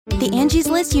The Angie's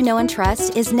List you know and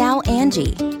trust is now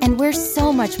Angie, and we're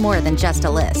so much more than just a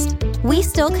list. We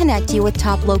still connect you with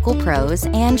top local pros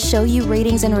and show you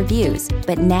ratings and reviews,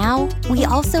 but now we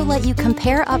also let you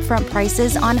compare upfront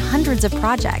prices on hundreds of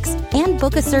projects and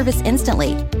book a service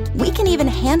instantly. We can even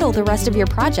handle the rest of your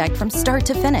project from start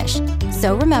to finish.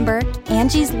 So remember,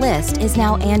 Angie's List is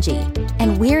now Angie,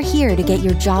 and we're here to get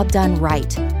your job done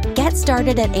right. Get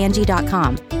started at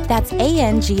Angie.com. That's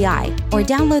ANGI, or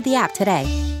download the app today.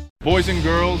 Boys and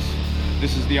girls,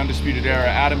 this is the Undisputed Era.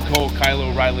 Adam Cole, Kyle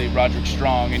O'Reilly, Roderick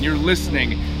Strong, and you're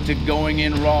listening to Going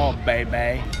In Raw,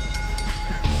 baby.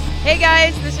 Hey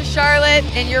guys, this is Charlotte,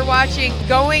 and you're watching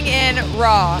Going In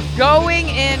Raw. Going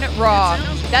In Raw.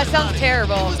 That sounds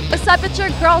terrible. What's up, it's your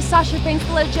girl Sasha Banks,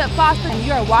 the Legit Boss, and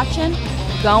you are watching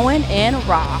Going In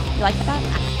Raw. You like that?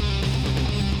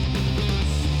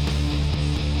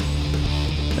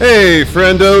 Hey,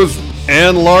 friendos,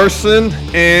 and Larson,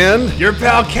 and your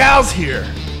pal Cal's here.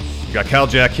 We got Cal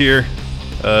Jack here,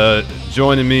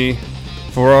 joining me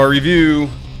for our review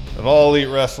of All Elite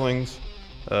Wrestling's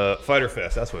Fighter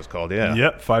Fest. That's what it's called, yeah.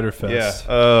 Yep, Fighter Fest.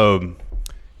 Yeah. You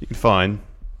can find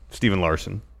Steven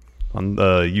Larson on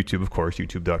YouTube, of course,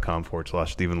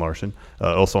 youtube.com/Steven Larson.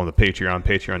 Also on the Patreon,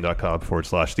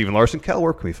 patreon.com/Steven Larson. Cal,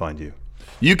 where can we find you?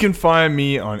 You can find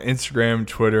me on Instagram,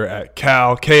 Twitter at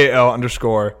Cal,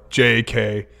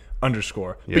 KL_JK_.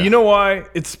 Yeah. But you know why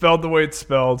it's spelled the way it's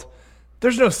spelled?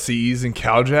 There's no C's in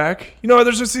Cal Jack. You know why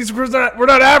there's no C's? We're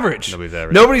not average. Nobody's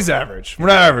average. Nobody's average. We're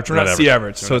not average. We're not C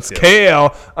average. So it's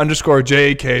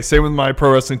KL_JK. Same with my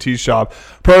Pro Wrestling Tees shop.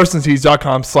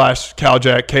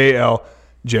 ProWrestlingTees.com/CalJack,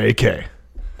 KLJK.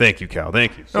 Thank you, Cal.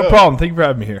 Thank you. No problem. Thank you for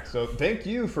having me here. So thank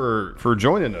you for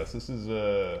joining us. This is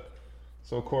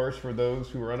so of course, for those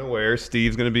who are unaware,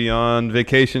 Steve's going to be on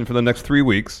vacation for the next 3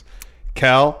 weeks.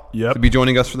 Cal to be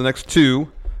joining us for the next 2.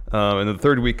 And the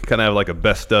third week, kind of have like a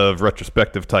best of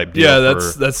retrospective type deal. Yeah,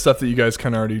 that's stuff that you guys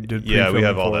kind of already did. Yeah, we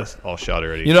have all that all shot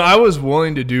already. You know, I was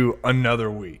willing to do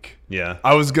another week. Yeah.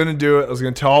 I was going to do it. I was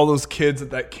going to tell all those kids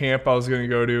at that camp I was going to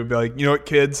go to, be like, you know what,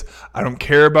 kids? I don't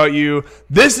care about you.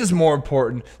 This is more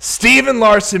important. Steven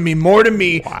Larson mean more to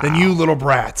me than you little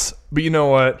brats. But you know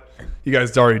what? You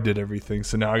guys already did everything,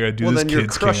 so now I got to do this kids camp. Well, then you're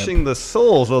crushing the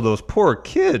souls of those poor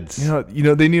kids. You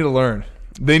know, they need to learn.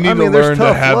 They need to learn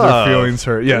to have their feelings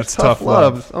hurt. Yeah, it's tough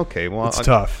love. Okay, well, it's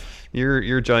tough.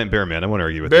 You're a giant bear man. I want to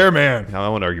argue with Bear Man. No, I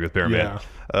want to argue with Bear Man.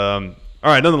 All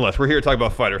right, nonetheless, we're here to talk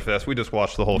about Fighter Fest. We just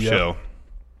watched the whole show,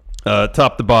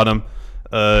 top to bottom.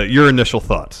 Your initial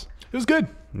thoughts? It was good.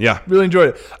 Yeah, really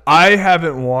enjoyed it. I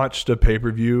haven't watched a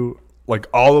pay-per-view like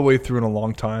all the way through in a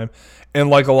long time, and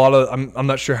like a lot of, I'm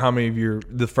not sure how many of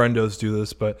the friendos do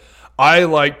this, but I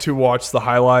like to watch the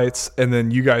highlights and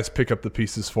then you guys pick up the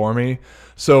pieces for me.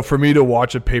 So for me to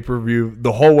watch a pay-per-view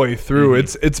the whole way through,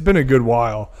 it's been a good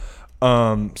while.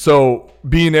 So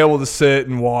being able to sit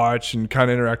and watch and kind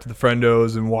of interact with the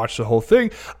friendos and watch the whole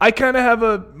thing, I kind of have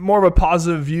a more of a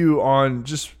positive view on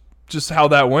just how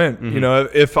that went. You know,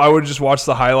 if I would just watch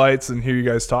the highlights and hear you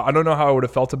guys talk, I don't know how I would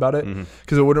have felt about it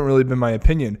because it wouldn't really been my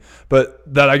opinion. But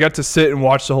that I got to sit and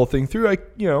watch the whole thing through,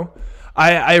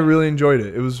 I really enjoyed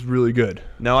it. It was really good.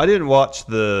 Now, I didn't watch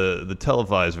the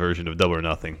televised version of Double or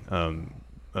Nothing.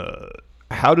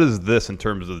 How does this, in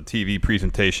terms of the TV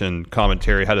presentation,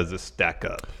 commentary, how does this stack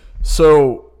up?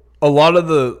 So a lot of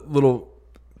the little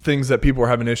things that people were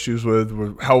having issues with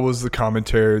were how was the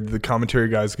commentary? Did the commentary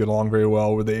guys get along very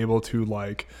well? Were they able to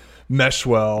like mesh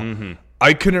well?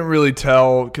 I couldn't really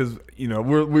tell because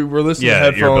we're listening to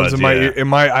headphones earbuds,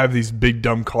 and I have these big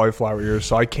dumb cauliflower ears,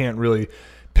 so I can't really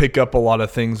pick up a lot of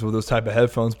things with those type of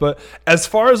headphones. But as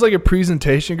far as like a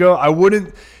presentation go, I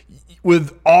wouldn't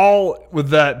with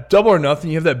that Double or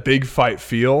Nothing, you have that big fight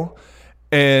feel.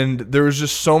 And there was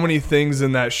just so many things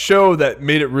in that show that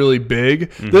made it really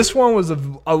big. This one was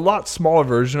a lot smaller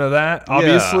version of that,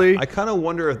 obviously. I kind of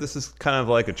wonder if this is kind of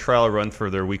like a trial run for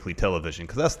their weekly television,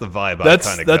 because that's the vibe I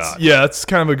kind of got. Yeah, that's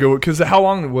kind of a good one. Because how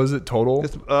long was it total?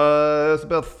 It's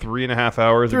about 3.5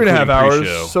 hours. 3.5 hours.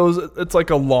 Pre-show. So it's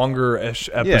like a longer-ish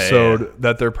episode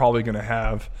that they're probably going to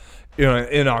have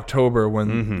in October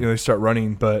when they start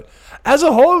running. But as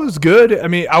a whole, it was good. I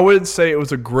mean, I wouldn't say it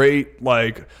was a great,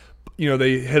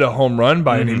 they hit a home run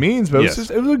by any means, but it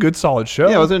was a good, solid show.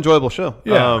 Yeah, it was an enjoyable show.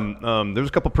 Yeah. There was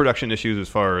a couple production issues as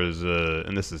far as,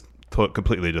 and this is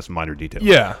completely just minor details.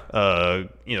 Yeah.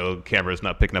 Cameras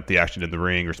not picking up the action in the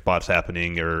ring, or spots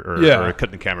happening, or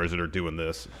cutting the cameras that are doing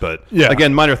this. But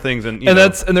again, minor things, and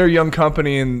they're a young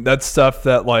company, and that's stuff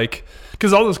that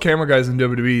because all those camera guys in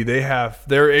WWE,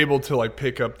 they're able to like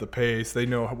pick up the pace. They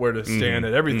know where to stand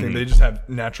at everything. They just have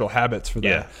natural habits for that.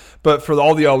 Yeah. But for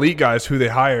all the elite guys who they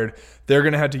hired, they're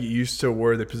going to have to get used to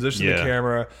where they position the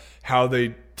camera, how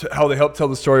they help tell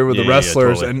the story with the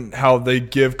wrestlers, totally. and how they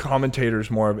give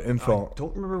commentators more of info. I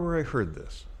don't remember where I heard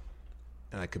this,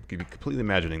 and I could be completely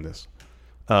imagining this.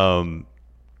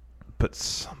 But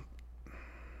something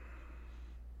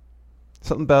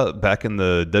about back in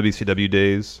the WCW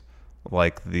days,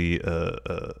 like the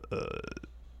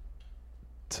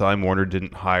Time Warner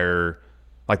didn't hire,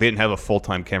 like they didn't have a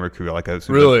full-time camera crew like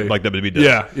Really? like WWE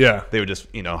does. Yeah. They would just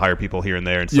hire people here and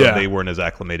there, and so they weren't as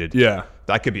acclimated. Yeah.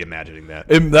 I could be imagining that.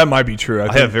 That might be true.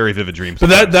 I have very vivid dreams.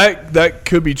 But that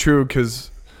could be true because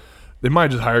they might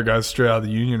just hire guys straight out of the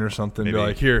union or something. Maybe. Be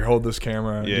like, here, hold this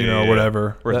camera,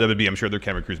 whatever. Whereas WWE, I'm sure their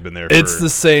camera crew's been there. It's for the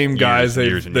same guys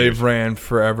years and they've years. ran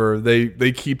forever.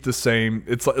 They keep the same.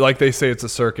 It's like they say it's a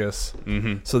circus.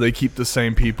 So they keep the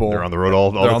same people. They're on the road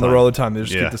all the time. They're on the road all the time. They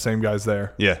just keep the same guys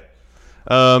there. Yeah.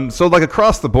 So like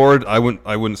across the board, I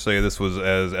wouldn't say this was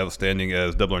as outstanding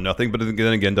as Double or Nothing, but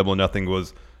then again, Double or Nothing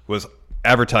was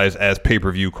advertised as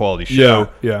pay-per-view quality show.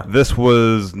 Yeah. This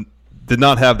did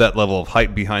not have that level of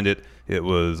hype behind it. It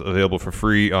was available for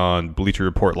free on Bleacher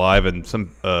Report Live, and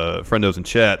some friendos in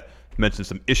chat mentioned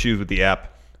some issues with the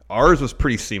app. Ours was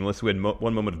pretty seamless. We had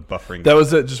one moment of buffering. That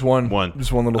was it. Just one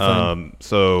little thing.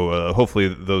 So hopefully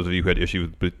those of you who had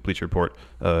issues with Bleacher Report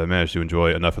managed to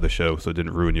enjoy enough of the show so it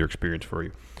didn't ruin your experience for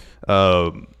you.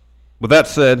 With that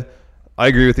said, I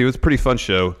agree with you. It was a pretty fun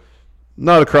show.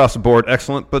 Not across the board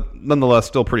excellent, but nonetheless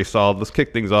still pretty solid. Let's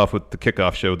kick things off with the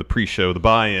kickoff show, the pre-show, the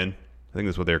buy-in. I think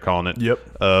that's what they're calling it. Yep.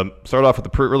 Start off with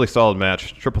a really solid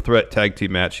match, triple threat tag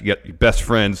team match. You got your best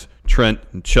friends, Trent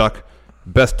and Chuck,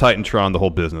 best Titantron, the whole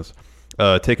business,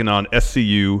 taking on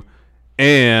SCU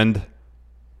and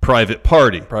Private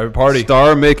Party. Private Party.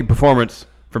 Star-making performance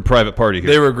from Private Party here.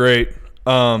 They were great.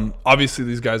 Obviously,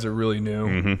 these guys are really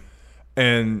new.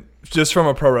 And just from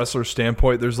a pro wrestler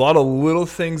standpoint, there's a lot of little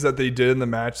things that they did in the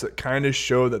match that kind of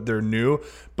show that they're new,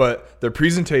 but their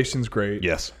presentation's great.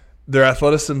 Yes. Their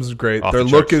athleticism is great. Off Their the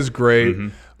look charts. is great.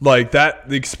 Like that,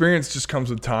 the experience just comes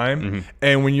with time.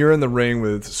 And when you're in the ring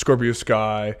with Scorpio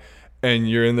Sky, and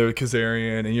you're in there with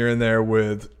Kazarian, and you're in there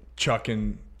with Chuck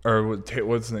and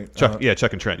what's his name? Chuck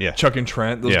and Trent. Yeah. Chuck and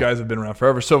Trent. Those guys have been around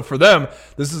forever. So for them,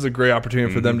 this is a great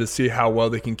opportunity for them to see how well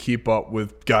they can keep up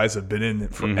with guys that have been in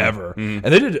it forever. And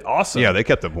they did it awesome. Yeah, they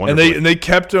kept them wonderfully. And they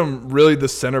kept them really the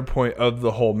center point of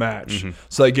the whole match.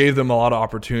 So they gave them a lot of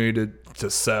opportunity to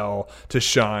sell, to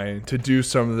shine, to do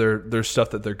some of their stuff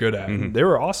that they're good at. And they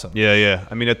were awesome. Yeah.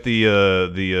 I mean, at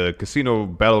the Casino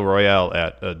Battle Royale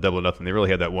at Double or Nothing, they really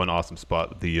had that one awesome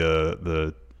spot,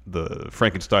 the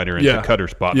Frankensteiner and the Cutter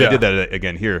spot. They did that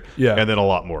again here, and then a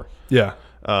lot more. Yeah.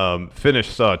 Finish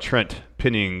saw Trent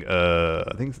pinning,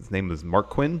 I think his name was Mark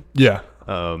Quinn. Yeah.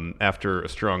 After a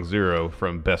strong zero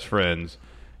from Best Friends,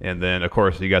 and then of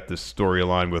course you got this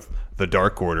storyline with the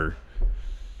Dark Order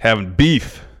having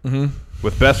beef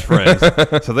with Best Friends.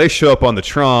 So they show up on the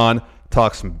Tron,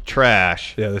 talk some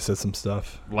trash. Yeah, they said some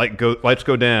stuff. Lights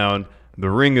go down. The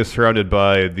ring is surrounded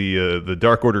by the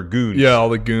Dark Order goons. Yeah, all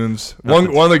the goons. One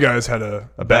of the guys had a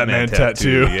Batman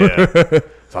tattoo. Yeah,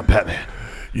 so I'm Batman.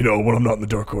 You know, when I'm not in the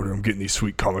Dark Order, I'm getting these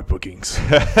sweet comic bookings.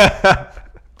 If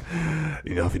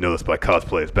you know this by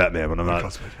cosplay, it's Batman when I'm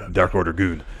not Dark Order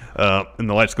goon. And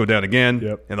the lights go down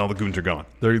again, and all the goons are gone.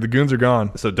 The goons are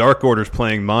gone. So Dark Order's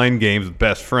playing mind games with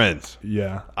Best Friends.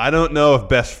 Yeah. I don't know if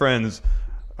Best Friends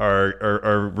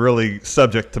are really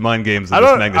subject to mind games of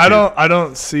this magnitude. I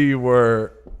don't see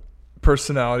where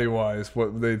personality-wise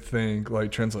what they think.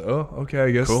 Like translate. Oh, okay.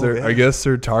 I guess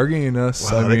they're targeting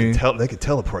us. Wow, I mean, they could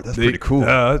teleport. That's pretty cool.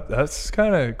 That's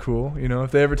kind of cool. You know,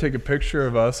 if they ever take a picture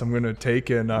of us, I'm going to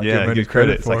take it and not give them any give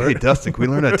credit It's for like, it. hey, Dustin, can we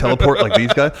learn how to teleport like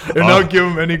these guys? And not give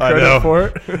them any credit for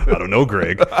it. I don't know,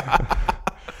 Greg.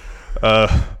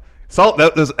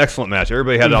 That was an excellent match.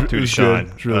 Everybody had an opportunity to shine.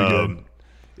 It's really good.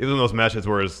 It was one of those matches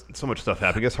where so much stuff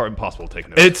happened. It's hard, impossible to take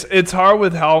notes. It's hard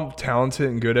with how talented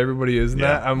and good everybody is in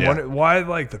that. I'm yeah. wondering why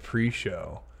like the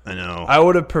pre-show. I know. I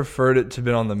would have preferred it to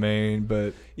be on the main,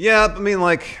 but yeah, I mean,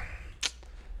 like,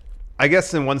 I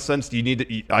guess in one sense you need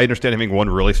to. I understand having one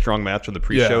really strong match on the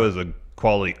pre-show is a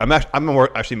quality. I'm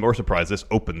actually more surprised this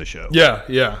opened the show.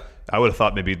 Yeah. I would have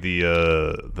thought maybe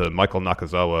the Michael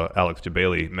Nakazawa Alex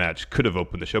Jabali match could have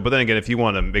opened the show, but then again, if you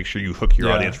want to make sure you hook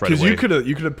your audience right away, because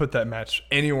you could have put that match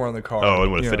anywhere on the card. Oh, it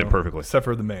would have fit in perfectly, except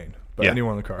for the main, but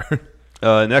anywhere on the card.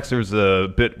 Next, there's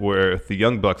a bit where the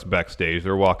Young Bucks backstage,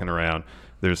 they're walking around.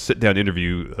 There's sit-down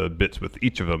interview bits with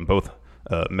each of them, both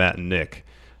Matt and Nick.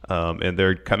 and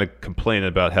they're kind of complaining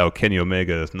about how Kenny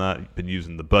Omega has not been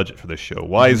using the budget for this show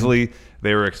wisely. Mm-hmm.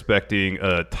 They were expecting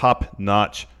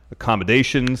top-notch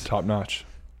accommodations. Top-notch.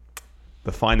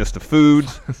 The finest of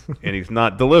foods, and he's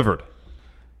not delivered.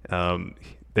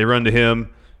 They run to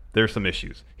him. There's some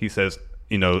issues. He says,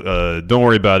 don't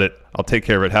worry about it. I'll take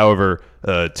care of it. However,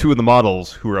 2 of the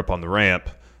models who were up on the ramp,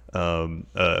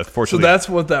 fortunately... So that's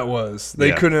what that was.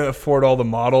 They couldn't afford all the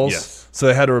models, so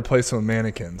they had to replace them with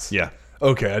mannequins. Yeah.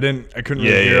 Okay, I couldn't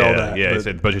really hear all that. Yeah, he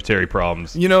said budgetary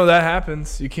problems. That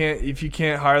happens. If you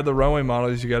can't hire the runway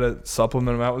models, you got to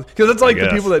supplement them out with, because it's like the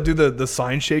people that do the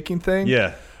sign shaking thing.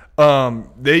 Yeah.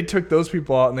 They took those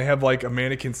people out and they have like a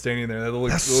mannequin standing there.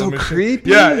 That's so creepy.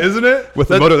 Yeah, isn't it? With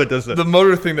the motor that does that. The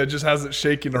motor thing that just has it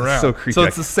shaking around. So creepy. So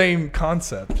it's the same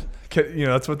concept.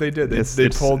 That's what they did. They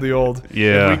pulled the old,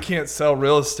 we can't sell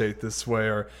real estate this way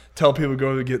or tell people to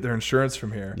go to get their insurance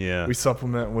from here. Yeah. We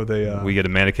supplement with we get a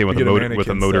mannequin with a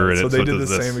motor in it. So they did the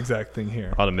same exact thing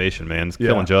here. Automation, man. It's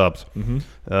killing jobs. Mm-hmm.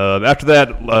 After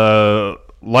that,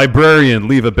 librarian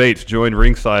Leva Bates joined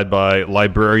ringside by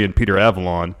librarian Peter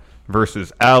Avalon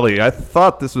versus Allie. I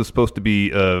thought this was supposed to be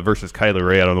versus Kylie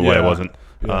Ray. I don't know why it wasn't.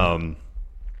 Yeah.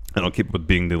 I don't keep with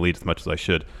being the lead as much as I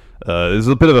should. There's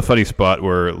a bit of a funny spot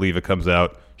where Leva comes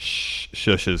out,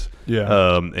 shushes,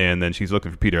 and then she's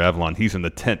looking for Peter Avalon. He's in the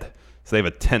tent. So they have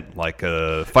a tent, like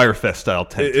a Firefest style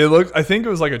tent. It looked. I think it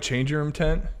was like a change room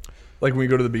tent, like when we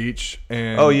go to the beach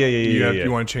and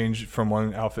you want to change from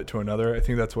one outfit to another. I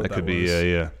think that's what that could was.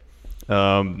 be.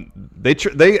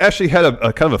 They actually had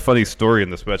a kind of a funny story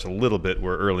in this match a little bit,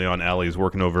 where early on Allie's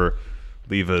working over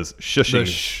Leva's shushing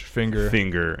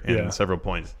finger and several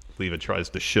points. Leva tries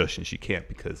to shush and she can't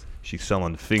because she's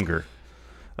selling finger.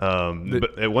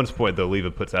 But at one point though,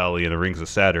 Leva puts Allie in the Rings of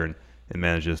Saturn and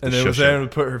manages to shush her. And then was able to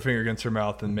put her finger against her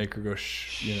mouth and make her go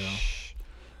shh,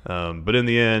 But in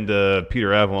the end,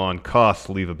 Peter Avalon costs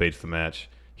Leva Bates the match.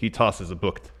 He tosses a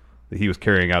book that he was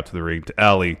carrying out to the ring to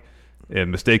Allie,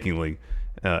 and mistakenly,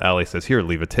 Allie says, "Here,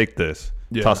 Leva, take this."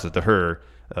 Tosses it to her,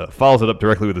 follows it up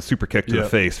directly with a super kick to the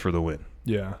face for the win.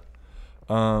 Yeah.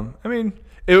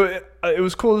 It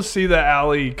was cool to see that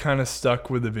Allie kind of stuck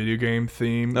with the video game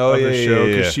theme of the show,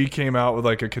 because she came out with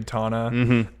like a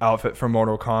katana outfit from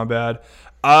Mortal Kombat.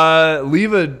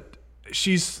 Leva,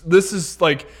 this is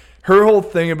like her whole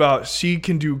thing about she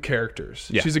can do characters.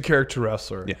 Yeah. She's a character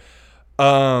wrestler. Yeah.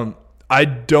 I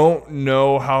don't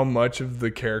know how much of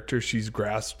the character she's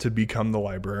grasped to become the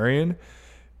librarian.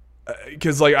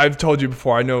 Because like I've told you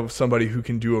before, I know somebody who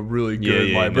can do a really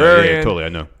good librarian. Yeah, totally, I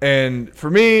know. And for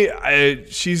me,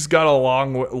 she's got a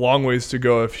long ways to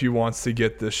go if she wants to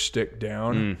get this shtick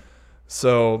down.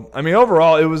 So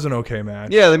overall, it was an okay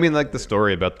match. Yeah, like the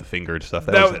story about the finger and stuff.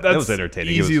 That was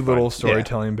entertaining. Easy little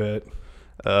storytelling bit.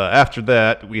 After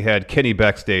that, we had Kenny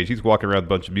backstage. He's walking around with a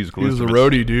bunch of musical instruments. He was a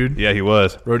roadie, dude. Yeah, he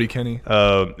was. Roadie Kenny.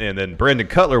 And then Brandon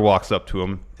Cutler walks up to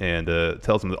him and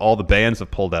tells him that all the bands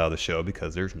have pulled out of the show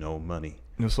because there's no money.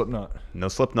 No Slipknot.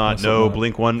 No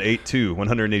Blink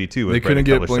 182. They couldn't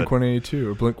get Blink 182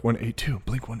 or Blink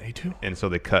 182. And so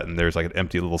they cut, and there's like an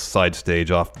empty little side stage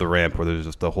off the ramp where there's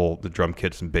just the drum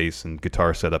kits and bass and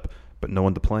guitar setup, but no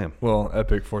one to play them. Well,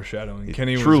 epic foreshadowing.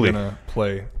 Kenny was going to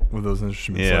play with those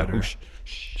instruments later.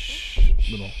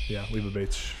 Leva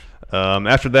Bates.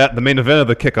 After that, the main event of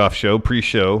the kickoff show,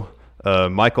 pre-show,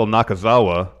 Michael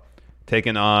Nakazawa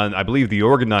taking on, I believe, the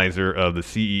organizer of the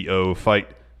CEO Fight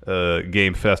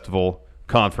Game Festival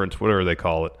Conference, whatever they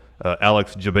call it,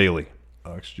 Alex Jabali.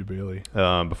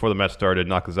 Before the match started,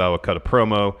 Nakazawa cut a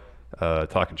promo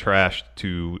talking trash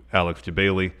to Alex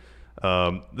Jabali.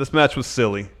 This match was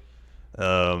silly.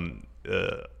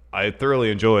 I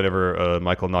thoroughly enjoy whenever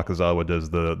Michael Nakazawa does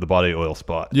the body oil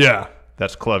spot. Yeah.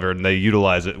 That's clever, and they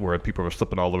utilize it where people were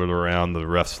slipping all over around. The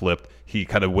ref slipped. He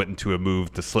kind of went into a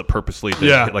move to slip purposely to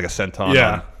hit like a senton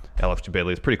on Alex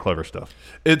Jabali. It's pretty clever stuff.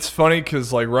 It's funny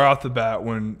because like right off the bat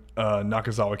when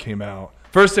Nakazawa came out,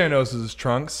 first thing I noticed was his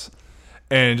trunks.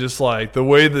 And just like the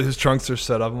way that his trunks are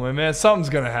set up, I'm like, man, something's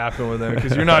going to happen with him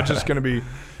because you're not just going to be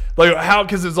like, how?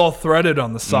 Because it's all threaded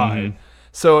on the side. Mm-hmm.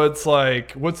 So it's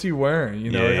like, what's he wearing?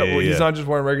 He's not just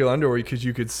wearing regular underwear because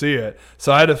you could see it.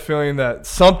 So I had a feeling that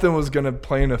something was going to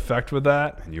play an effect with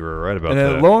that. And you were right about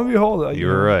that. And lo and behold, you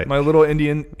were right. My little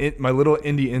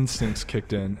indie instincts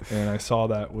kicked in, and I saw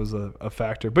that was a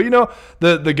factor. But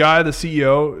the guy, the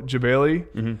CEO, Jabali,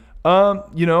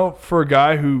 for a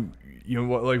guy who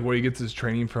what he gets his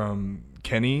training from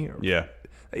Kenny.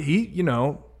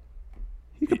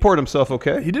 He comported himself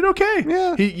okay. He did okay.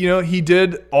 Yeah. He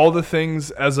did all the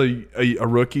things as a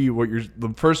rookie.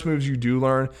 The first moves you do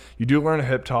learn a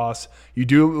hip toss. You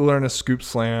do learn a scoop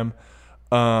slam.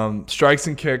 strikes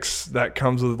and kicks, that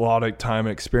comes with a lot of time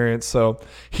and experience. So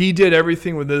he did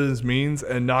everything within his means,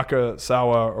 and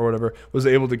Nakazawa or whatever was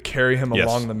able to carry him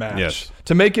along the match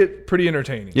to make it pretty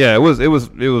entertaining. Yeah, it was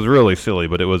really silly,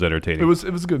 but it was entertaining. It was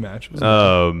a good match.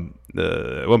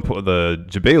 At one point, the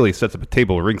Jabali sets up a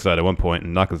table ringside at one point,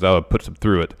 and Nakazawa puts him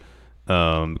through it.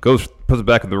 Puts it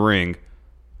back in the ring.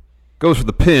 Goes for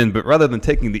the pin, but rather than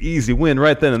taking the easy win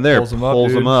right then and there, pulls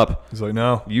him up. He's like,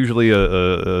 no. Usually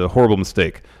a horrible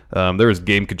mistake. There was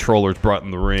game controllers brought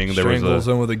in the ring. Strangles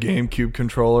him with a GameCube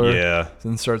controller. Yeah.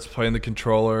 Then starts playing the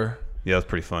controller. Yeah, that's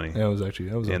pretty funny. Yeah, it was actually.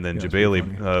 And then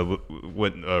Jabali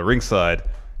went ringside,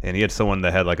 and he had someone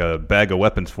that had like a bag of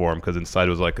weapons for him because inside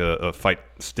was like a fight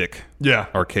stick. Yeah.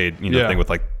 Arcade, thing with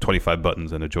like 25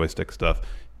 buttons and a joystick stuff.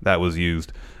 That was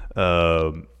used.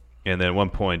 And then at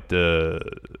one point,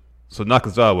 so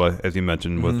Nakazawa, as you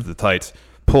mentioned, with the tights,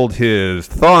 pulled his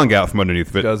thong out from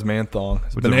underneath it. Does man thong.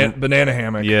 Banana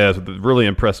hammock. Yeah, it's a really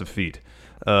impressive feat.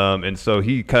 And so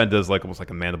he kind of does like almost like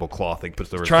a mandible claw thing,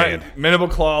 puts it over his hand. Mandible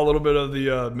claw, a little bit of the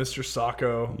Mr.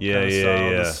 Sacco style,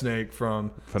 the snake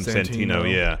from Santino.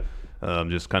 Yeah.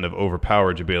 Just kind of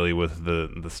overpowered Jabali with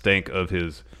the stank of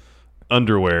his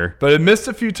underwear. But it missed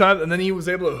a few times, and then he was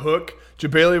able to hook.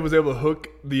 Jabali was able to hook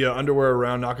the underwear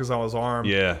around Nakazawa's arm.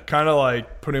 Yeah. Kind of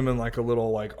like put him in like a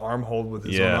little like arm hold with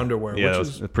his own underwear, which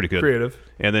is pretty good. Creative.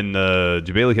 And then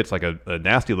Jabali hits like a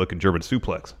nasty looking German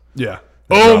suplex. Yeah.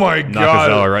 Oh my God.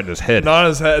 Nakazawa right in his head. Not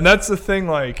his head. And that's the thing,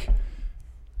 like,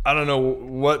 I don't know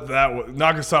what that was.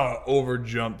 Nakazawa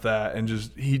overjumped that and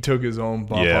he took his own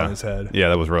bump on his head. Yeah,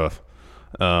 that was rough.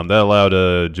 That allowed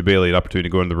Jabali an opportunity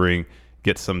to go in the ring,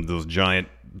 get some of those giant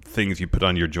things you put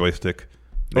on your joystick.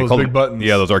 Those big buttons.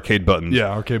 Yeah, those arcade buttons. Yeah,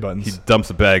 arcade buttons. He dumps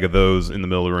a bag of those in the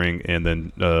middle of the ring and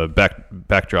then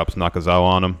backdrops Nakazawa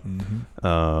on him.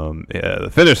 The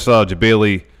finish saw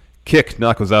Jabali kick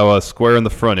Nakazawa square in the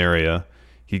front area.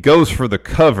 He goes for the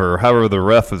cover, however the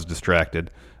ref is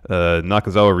distracted.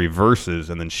 Nakazawa reverses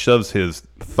and then shoves his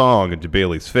thong in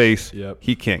Jabali's face. Yep.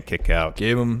 He can't kick out.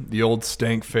 Gave him the old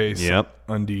stank face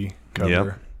undie cover.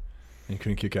 Yep. He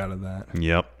couldn't kick out of that.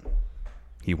 Yep.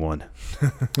 He won.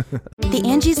 The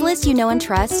Angie's List you know and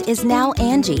trust is now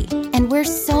Angie, and we're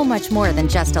so much more than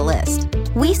just a list.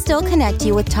 We still connect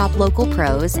you with top local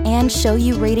pros and show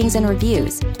you ratings and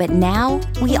reviews, but now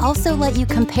we also let you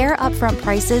compare upfront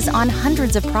prices on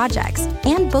hundreds of projects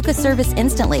and book a service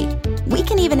instantly. We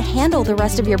can even handle the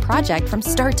rest of your project from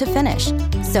start to finish.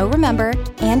 So remember,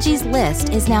 Angie's List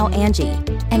is now Angie,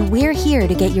 and we're here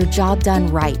to get your job done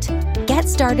right. Get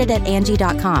started at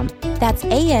Angie.com. That's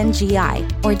ANGI,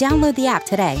 or download the app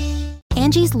today.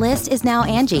 Angie's List is now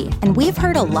Angie, and we've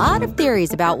heard a lot of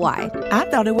theories about why. I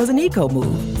thought it was an eco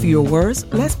move. Fewer words,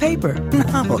 less paper.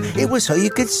 No, it was so you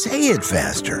could say it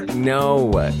faster. No,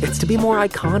 it's to be more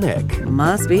iconic.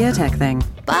 Must be a tech thing.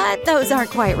 But those aren't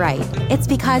quite right. It's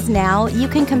because now you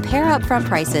can compare upfront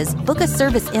prices, book a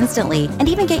service instantly, and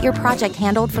even get your project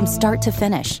handled from start to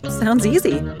finish. Sounds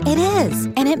easy. It is,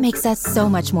 and it makes us so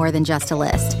much more than just a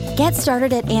list. Get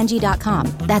started at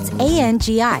Angie.com. That's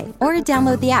ANGI, or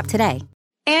download the app today.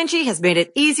 Angie has made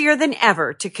it easier than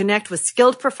ever to connect with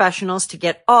skilled professionals to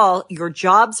get all your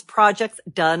jobs projects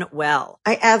done well.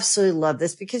 I absolutely love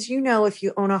this because, if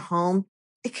you own a home,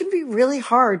 it can be really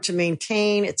hard to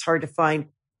maintain. It's hard to find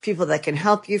people that can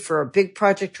help you for a big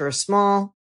project or a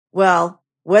small. Well,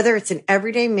 whether it's in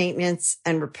everyday maintenance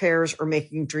and repairs or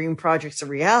making dream projects a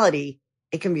reality,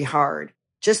 it can be hard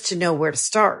just to know where to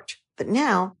start. But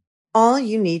now all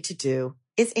you need to do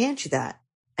is Angie that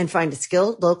and find a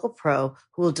skilled local pro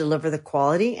who will deliver the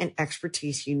quality and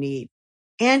expertise you need.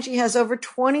 Angie has over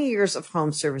 20 years of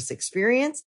home service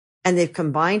experience, and they've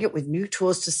combined it with new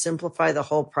tools to simplify the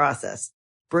whole process.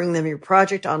 Bring them your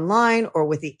project online or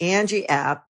with the Angie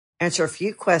app, answer a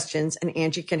few questions, and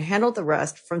Angie can handle the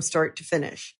rest from start to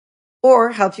finish. Or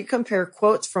help you compare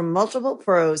quotes from multiple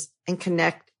pros and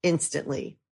connect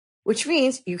instantly, which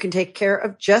means you can take care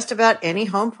of just about any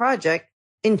home project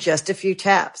in just a few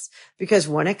taps. Because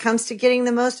when it comes to getting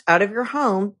the most out of your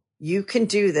home, you can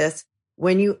do this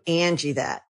when you Angie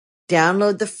that.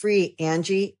 Download the free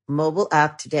Angie mobile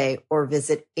app today or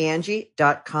visit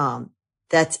Angie.com.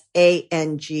 That's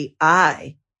ANGI.com.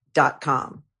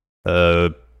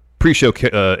 Pre-show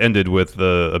ended with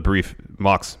a brief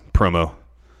Mox promo.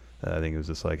 I think it was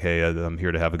just like, hey, I'm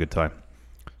here to have a good time.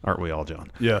 Aren't we all,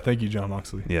 John? Yeah, thank you, John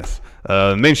Moxley. Yes.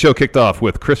 The main show kicked off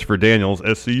with Christopher Daniels,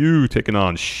 SCU, taking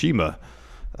on Shima.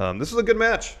 This is a good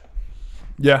match.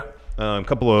 Yeah. A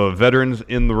couple of veterans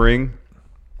in the ring.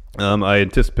 I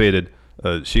anticipated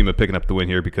Shima picking up the win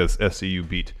here because SCU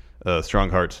beat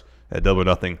Strong Hearts at Double or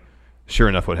Nothing. Sure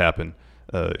enough, what happened?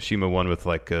 Shima won with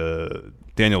like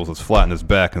Daniels was flat in his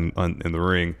back in the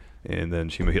ring, and then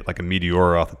Shima hit like a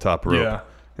meteor off the top rope. Yeah.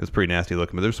 It was pretty nasty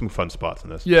looking, but there's some fun spots in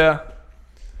this. Yeah.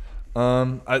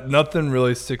 Nothing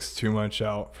really sticks too much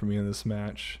out for me in this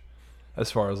match as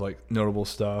far as like notable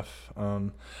stuff.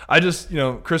 I just,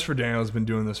 Christopher Daniels has been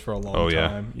doing this for a long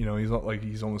time.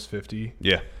 He's almost 50.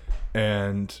 Yeah.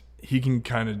 And he can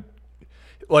kind of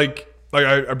like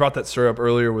I brought that story up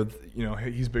earlier with,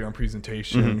 he's big on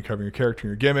presentation, covering your character and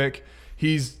your gimmick.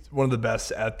 He's one of the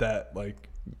best at that, like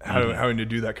having to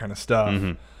do that kind of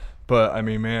stuff. But I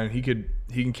mean, man, he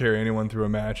can carry anyone through a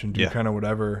match and do kind of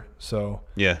whatever. So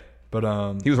yeah. But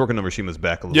he was working over Shima's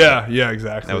back a little bit. Yeah,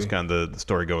 exactly. That was kind of the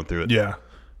story going through it. Yeah.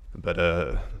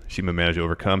 But Shima managed to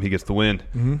overcome. He gets the win.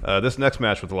 This next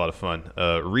match was a lot of fun.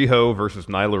 Riho versus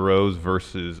Nyla Rose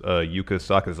versus Yuka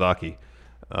Sakazaki.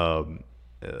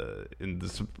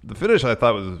 The finish I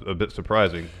thought was a bit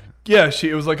surprising. Yeah,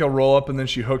 it was like a roll up, and then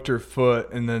she hooked her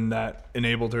foot, and then that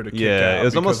enabled her to kick out. Yeah, it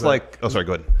was almost like. Oh, sorry.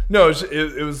 Go ahead. No,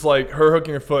 it was like her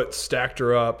hooking her foot stacked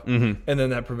her up, and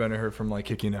then that prevented her from like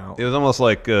kicking out. It was almost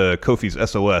like Kofi's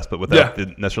SOS, but without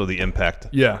necessarily the impact.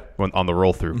 Yeah. On the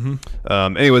roll through.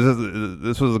 Anyways,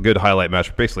 this was a good highlight match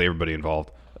for basically everybody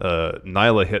involved.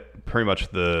 Nyla hit pretty much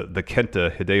the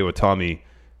Kenta Hideo Itami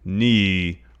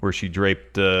knee, where she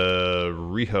draped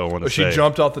Riho. She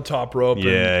jumped off the top rope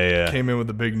and came in with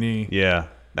a big knee. Yeah,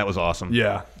 that was awesome.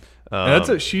 Yeah.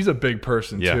 And she's a big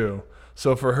person, too.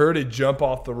 So for her to jump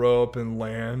off the rope and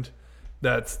land,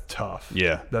 that's tough.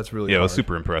 Yeah. That's really hard. It was hard.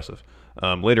 super impressive.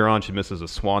 Later on, she misses a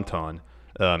swanton.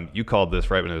 You called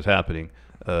this right when it was happening.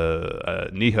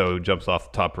 Niho jumps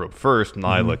off the top rope first.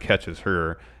 Nyla catches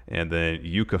her, and then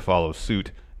Yuka follows suit.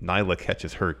 Nyla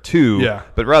catches her too. Yeah.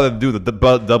 But rather than do the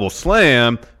double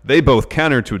slam, they both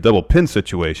counter to a double pin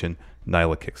situation.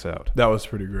 Nyla kicks out. That was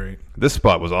pretty great. This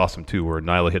spot was awesome too, where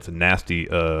Nyla hits a nasty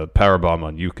powerbomb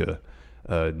on Yuka.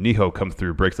 Niho comes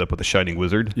through, breaks up with a Shining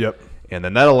Wizard. Yep. And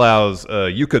then that allows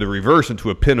Yuka to reverse into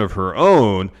a pin of her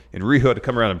own, and Riho to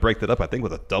come around and break that up, I think,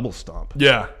 with a double stomp.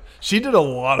 Yeah. She did a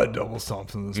lot of double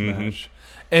stomps in this match.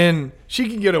 And she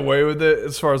can get away with it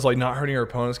as far as like not hurting her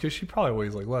opponents because she probably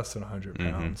weighs like less than 100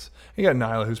 pounds. You got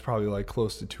Nyla, who's probably like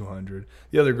close to 200.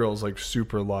 The other girl's like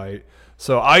super light.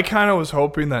 So I kind of was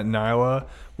hoping that Nyla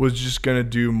was just going to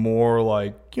do more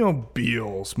like,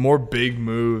 Beals, more big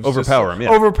moves. Overpower him,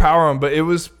 yeah. Overpower him, but it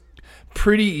was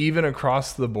pretty even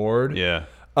across the board. Yeah.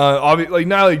 Obviously,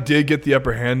 Nyla did get the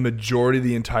upper hand majority of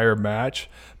the entire match.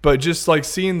 But just like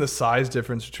seeing the size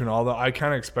difference between all that, I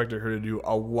kind of expected her to do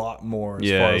a lot more as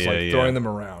far as throwing them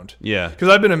around. Yeah. Because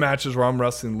I've been in matches where I'm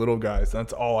wrestling little guys.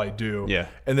 That's all I do. Yeah.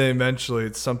 And then eventually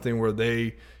it's something where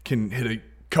they can hit a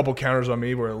couple counters on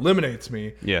me where it eliminates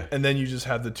me. Yeah. And then you just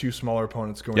have the two smaller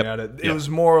opponents going at it. It was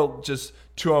more just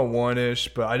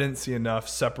 2-on-1-ish, but I didn't see enough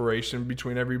separation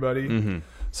between everybody.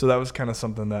 So that was kind of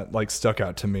something that like stuck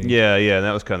out to me. Yeah, and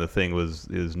that was kind of the thing is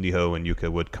Niho and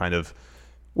Yuka would kind of,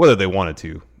 whether they wanted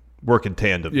to, work in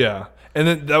tandem. Yeah. And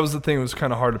then that was the thing that was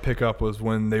kind of hard to pick up was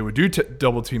when they would do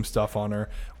double team stuff on her.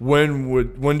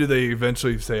 When do they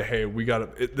eventually say, "Hey, we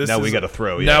got to now we got to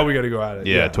throw. Now we got to go at it."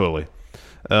 Yeah, totally.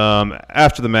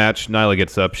 After the match, Nyla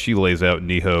gets up, she lays out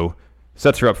Niho,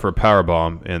 sets her up for a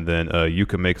powerbomb, and then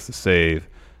Yuka makes the save.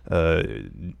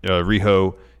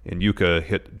 Riho and Yuka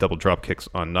hit double drop kicks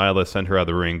on Nyla, send her out of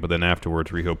the ring, but then afterwards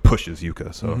Riho pushes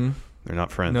Yuka, so they're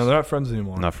not friends. No, they're not friends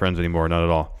anymore. Not friends anymore, not at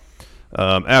all.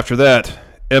 After that,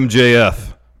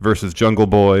 MJF versus Jungle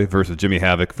Boy versus Jimmy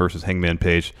Havoc versus Hangman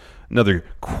Page. Another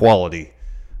quality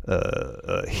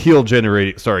heat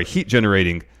generating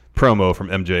promo from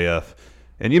MJF.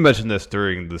 And you mentioned this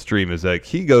during the stream, is that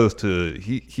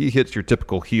he hits your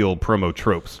typical heel promo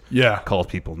tropes. Yeah. Calls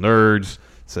people nerds,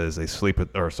 says they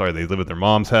live at their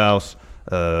mom's house,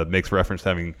 makes reference to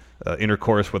having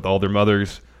intercourse with all their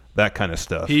mothers. That kind of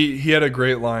stuff. He had a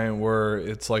great line where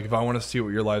it's like, if I want to see what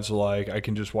your lives are like, I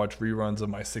can just watch reruns of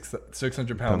my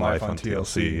 600-pound life on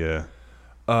TLC.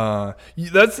 Yeah.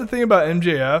 That's the thing about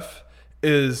MJF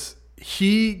is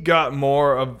he got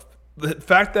more of the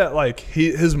fact that like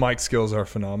his mic skills are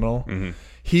phenomenal.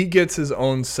 He gets his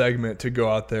own segment to go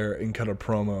out there and cut a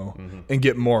promo and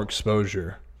get more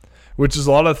exposure. Which is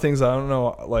a lot of things I don't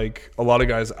know, like a lot of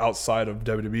guys outside of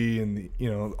WWE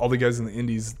and all the guys in the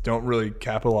indies don't really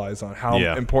capitalize on how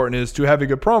important it is to have a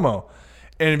good promo.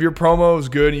 And if your promo is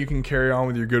good and you can carry on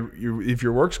with if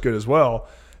your work's good as well,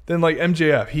 then like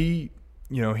MJF, he's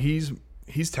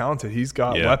talented. He's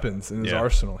got weapons in his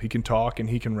arsenal. He can talk and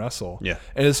he can wrestle. Yeah.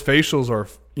 And his facials are,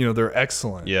 they're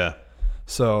excellent. Yeah.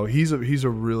 So he's a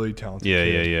really talented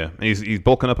kid. Yeah. And he's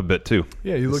bulking up a bit too.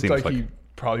 Yeah, he looked like he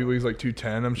probably weighs like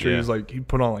 210. I'm sure he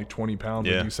put on like 20 pounds,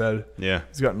 like you said. Yeah.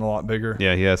 He's gotten a lot bigger.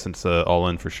 Yeah, he has since All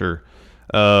In for sure.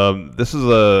 This is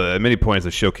at many points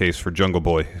a showcase for Jungle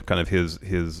Boy, kind of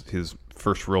his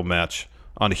first real match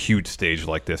on a huge stage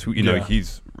like this.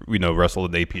 He's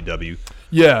wrestled in APW.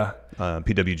 Yeah.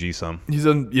 PWG some. He's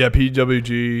in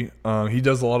PWG. He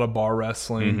does a lot of bar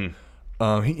wrestling.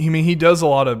 He does a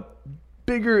lot of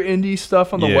bigger indie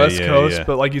stuff on the West Coast,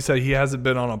 but like you said, he hasn't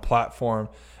been on a platform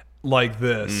like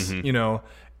this,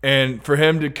 and for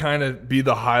him to kind of be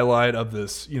the highlight of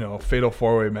this, fatal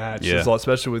 4-way match,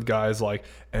 especially with guys like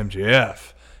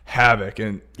MJF, Havoc,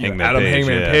 and Adam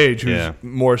Hangman Page, who's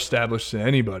more established than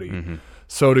anybody.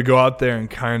 So to go out there and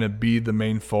kind of be the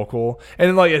main focal,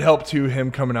 and like it helped too,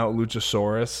 him coming out with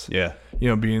Luchasaurus,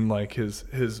 being like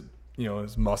his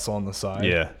muscle on the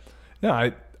side.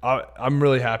 No, I'm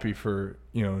really happy for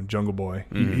Jungle Boy.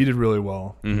 He did really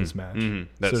well in this match.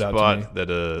 That spot,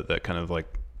 that kind of like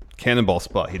cannonball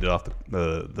spot he did off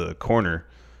the corner.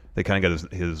 They kind of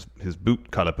got his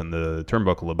boot caught up in the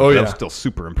turnbuckle a little bit. That was still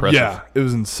super impressive. Yeah, it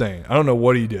was insane. I don't know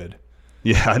what he did.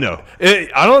 Yeah, I know.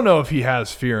 I don't know if he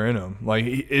has fear in him. Like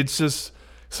it's just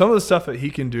some of the stuff that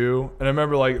he can do. And I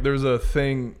remember like there was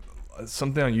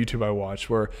something on YouTube I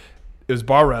watched where it was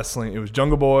bar wrestling. It was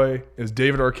Jungle Boy, it was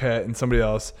David Arquette and somebody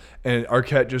else. And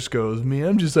Arquette just goes, "Man,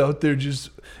 I'm just out there just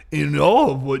in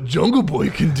awe of what Jungle Boy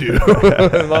can do."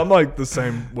 And I'm like the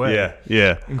same way.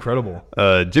 Yeah. Incredible.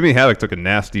 Jimmy Havoc took a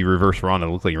nasty reverse Ronda. It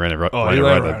looked like he ran it right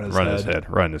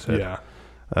in his head. Yeah.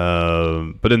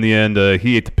 But in the end,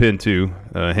 he ate the pin too.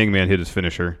 Hangman hit his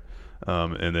finisher.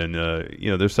 And then,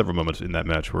 there's several moments in that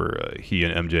match where he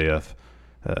and MJF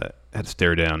had to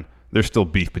stare down. There's still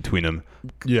beef between them.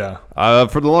 Yeah.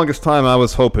 For the longest time, I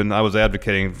was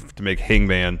advocating to make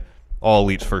Hangman All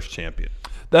Elite's first champion.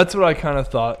 That's what I kind of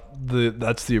thought.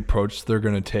 That's the approach they're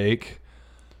going to take.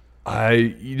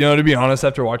 To be honest,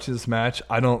 after watching this match,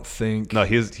 I don't think. No,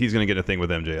 he's going to get a thing with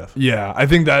MJF. Yeah, I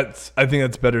think that's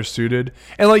better suited.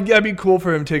 And like, that'd be cool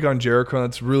for him to take on Jericho.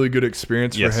 That's really good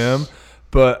experience for him.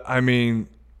 But I mean,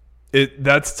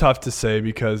 that's tough to say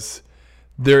because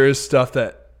there is stuff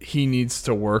that he needs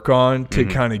to work on to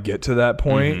kind of get to that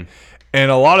point. And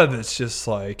a lot of it's just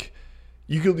like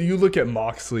you look at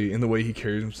Moxley and the way he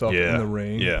carries himself in the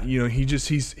ring. Yeah.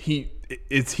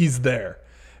 He's there.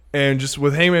 And just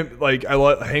with Hangman, like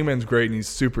Hangman's great and he's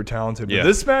super talented. But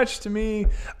this match to me,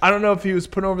 I don't know if he was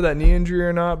putting over that knee injury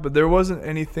or not, but there wasn't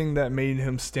anything that made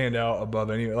him stand out above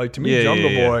any. Like to me, Jungle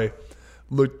Boy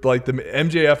looked like the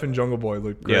MJF and Jungle Boy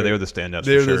looked great. Yeah, they were the standouts.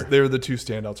 They were the two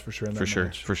standouts for sure in that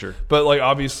match. For sure. But like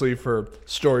obviously for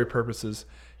story purposes,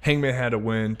 Hangman had to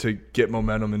win to get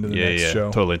momentum into the next show.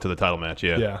 Totally into the title match.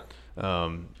 Yeah.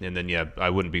 And then I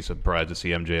wouldn't be surprised to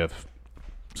see MJF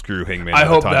screw Hangman. I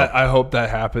hope that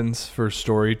happens for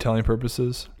storytelling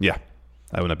purposes. Yeah,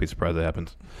 I would not be surprised that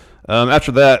happens.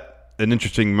 After that, an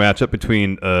interesting matchup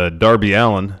between Darby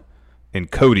Allin and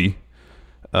Cody.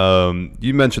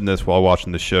 You mentioned this while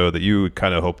watching the show that you would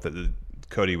kind of hope that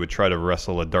Cody would try to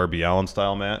wrestle a Darby Allin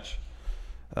style match.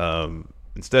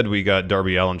 Instead, we got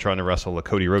Darby Allin trying to wrestle a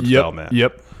Cody Rhodes style match.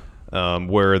 Yep.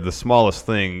 Where the smallest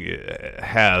thing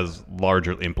has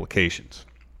larger implications.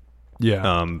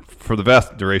 Yeah. For the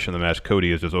vast duration of the match,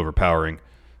 Cody is just overpowering,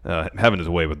 having his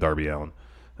way with Darby Allin.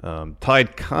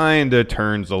 Tide kind of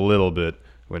turns a little bit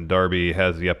when Darby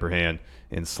has the upper hand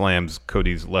and slams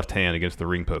Cody's left hand against the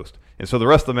ring post. And so the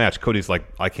rest of the match, Cody's like,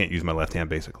 I can't use my left hand,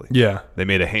 basically. Yeah. They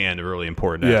made a hand a really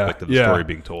important aspect of the story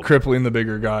being told. Crippling the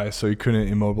bigger guy, so he couldn't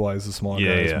immobilize the small guy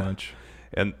as much.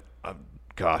 And,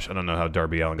 gosh, I don't know how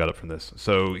Darby Allin got up from this.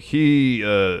 So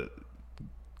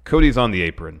Cody's on the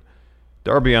apron.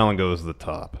 Darby Allin goes to the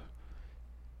top.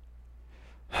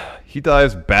 He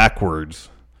dives backwards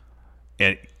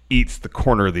and eats the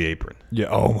corner of the apron. Yeah.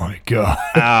 Oh, my God.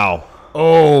 Ow.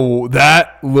 Oh,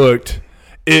 that looked...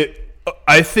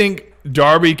 I think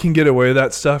Darby can get away with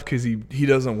that stuff because he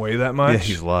doesn't weigh that much. Yeah,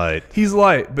 he's light. He's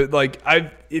light, but like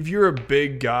if you're a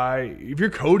big guy, if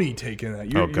you're Cody taking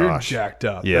that, you're jacked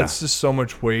up. Yeah. That's just so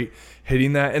much weight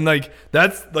hitting that, and like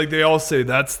that's like they all say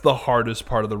that's the hardest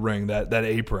part of the ring, that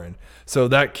apron. So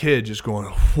that kid just going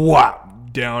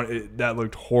whop down, that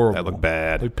looked horrible. That looked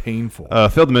bad. Like painful.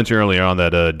 Failed to mention earlier on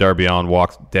that Darby Allin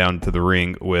walked down to the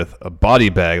ring with a body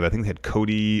bag that I think had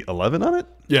Cody 11 on it.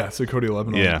 Yeah, so Cody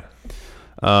 11 on it. Yeah.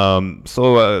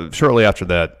 So shortly after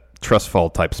that trust fall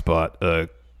type spot, the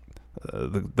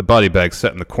body bag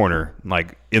set in the corner,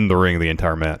 like in the ring the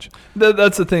entire match.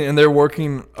 That's the thing, and they're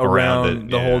working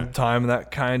around the whole time. And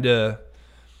that kind of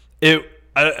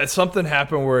something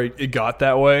happened where it got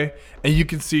that way, and you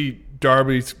can see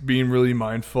Darby's being really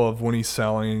mindful of when he's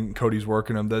selling, Cody's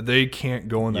working him, that they can't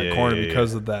go in that corner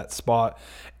because of that spot.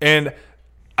 And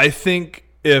I think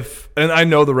and I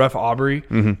know the ref Aubrey,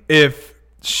 if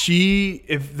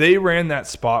they ran that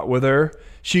spot with her,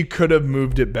 she could have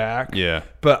moved it back. Yeah.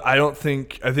 But I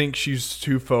think she's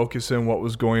too focused on what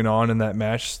was going on in that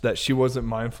match that she wasn't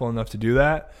mindful enough to do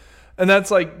that. And that's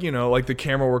like, like the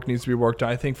camera work needs to be worked on.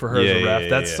 I think for her as a ref,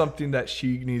 that's something that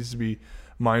she needs to be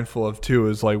mindful of too,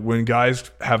 is like when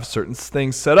guys have certain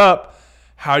things set up,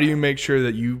 how do you make sure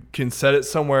that you can set it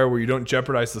somewhere where you don't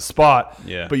jeopardize the spot,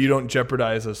 but you don't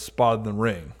jeopardize a spot in the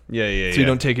ring? So you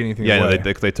don't take anything away. Yeah,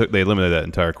 they eliminated that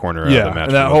entire corner out of the match.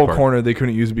 And that whole corner they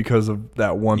couldn't use because of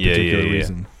that one particular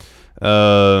reason.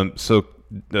 So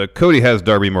Cody has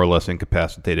Darby more or less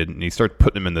incapacitated, and he starts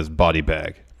putting him in this body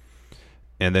bag.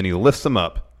 And then he lifts him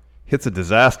up, hits a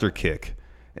disaster kick,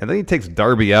 and then he takes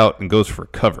Darby out and goes for a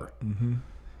cover.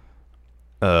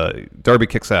 Darby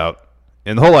kicks out.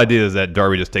 And the whole idea is that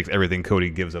Darby just takes everything Cody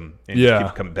gives him and just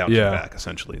keeps coming bouncing back,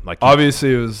 essentially. Like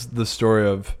obviously, it was the story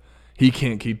of he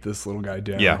can't keep this little guy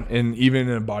down. Yeah. And even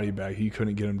in a body bag, he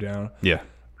couldn't get him down. Yeah.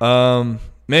 Man,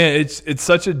 it's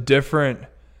such a different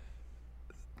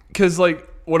 – because, like,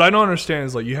 what I don't understand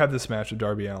is, like, you have this match with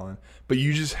Darby Allin, but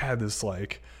you just had this,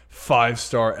 like,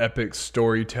 5-star epic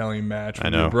storytelling match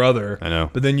with your brother. I know.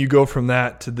 But then you go from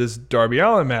that to this Darby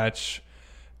Allin match,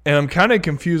 and I'm kind of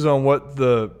confused on what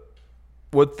the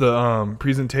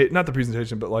presentation, not the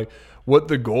presentation, but like what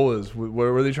the goal is.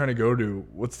 Where are they trying to go to?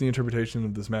 What's the interpretation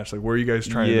of this match? Like, where are you guys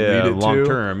trying to lead it long to?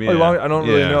 Term, I don't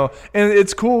really know. And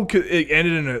it's cool. It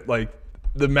ended in like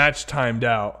the match timed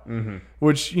out,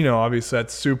 which, obviously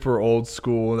that's super old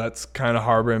school. That's kind of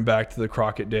harboring back to the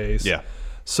Crockett days. Yeah.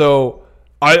 So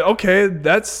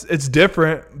it's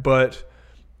different, but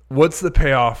what's the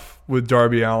payoff with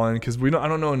Darby Allin? Because I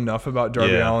don't know enough about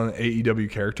Darby Allin AEW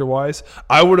character wise.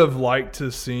 I would have liked to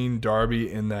have seen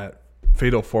Darby in that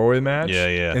Fatal 4-Way match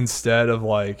instead of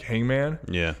like Hangman.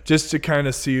 Yeah. Just to kind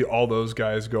of see all those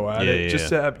guys go at it. Just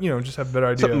to have a better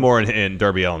idea. Something more in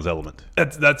Darby Allin's element.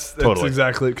 That's totally.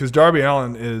 Exactly, because Darby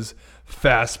Allin is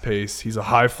fast paced. He's a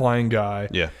high flying guy.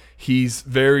 Yeah. He's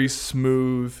very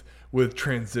smooth with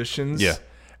transitions. Yeah.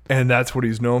 And that's what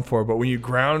he's known for. But when you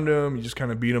ground him, you just kind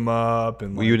of beat him up.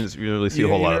 And you didn't really see a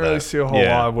whole lot of that. You didn't really see a whole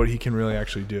lot of what he can really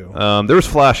actually do. There was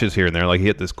flashes here and there. Like he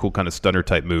hit this cool kind of stunner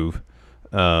type move.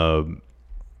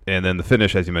 And then the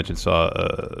finish, as you mentioned, saw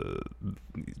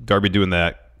Darby doing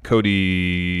that.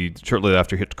 Cody, shortly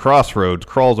after, hit Crossroads,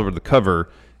 crawls over the cover,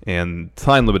 and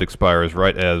time limit expires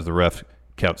right as the ref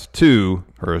counts 2.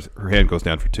 Her hand goes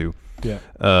down for 2. Yeah.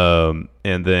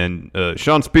 And then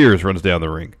Shawn Spears runs down the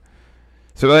ring.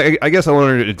 So I guess I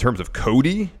wondered, in terms of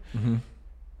Cody,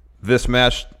 this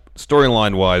match,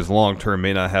 storyline-wise, long-term,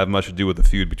 may not have much to do with the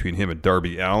feud between him and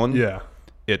Darby Allin. Yeah.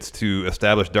 It's to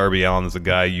establish Darby Allin as a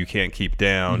guy you can't keep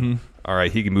down. All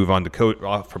right, he can move on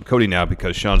to from Cody now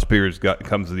because Shawn Spears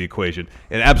comes to the equation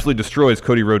and absolutely destroys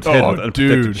Cody Rhodes' head with an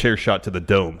unprotected chair shot to the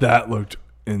dome. That looked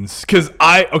insane.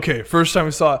 Because first time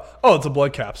we saw it, it's a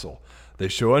blood capsule. They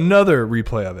show another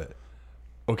replay of it.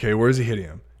 Okay, where is he hitting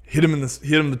him? Hit him in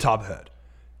the top of the head.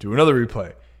 Do another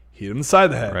replay. Hit him in the side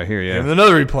of the head. Right here, yeah. Hit him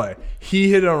another replay. He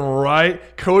hit him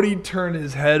right. Cody turned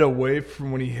his head away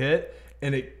from when he hit,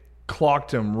 and it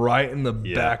clocked him right in the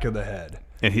back of the head.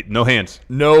 And no hands.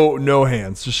 No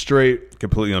hands. Just straight.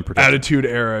 Completely unprotected. Attitude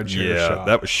era chair shot. Yeah,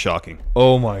 that was shocking.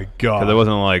 Oh, my God. Because it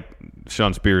wasn't like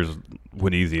Shawn Spears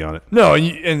went easy on it. No,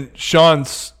 and Shawn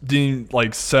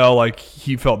didn't sell like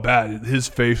he felt bad. His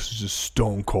face was just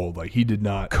stone cold. Like he did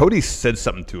not. Cody said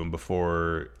something to him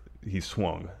before he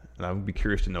swung, and I would be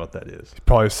curious to know what that is. He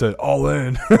probably said, all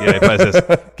in. Yeah, he probably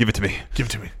says, give it to me. Give it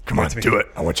to me. Come on, do it.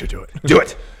 I want you to do it. Do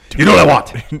it. You know what I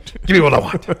want. Give me what I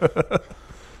want.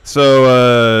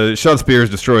 So Shawn Spears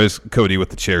destroys Cody with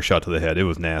the chair shot to the head. It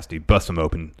was nasty. Busts him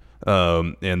open.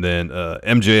 And then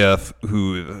MJF,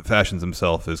 who fashions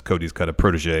himself as Cody's kind of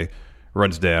protege,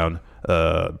 runs down.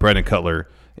 Brandon Cutler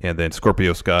and then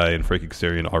Scorpio Sky and Frankie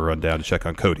Kazarian all run down to check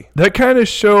on Cody. That kind of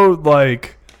showed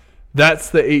that's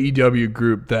the AEW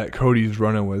group that Cody's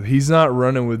running with. He's not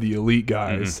running with the elite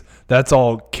guys. That's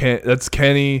all. That's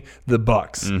Kenny, the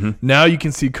Bucks. Now you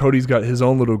can see Cody's got his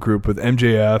own little group with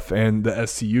MJF and the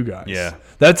SCU guys. Yeah,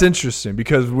 that's interesting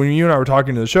because when you and I were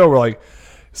talking to the show, we're like,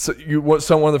 one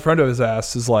of the friend of his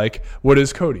asked is like, what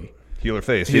is Cody? Heel or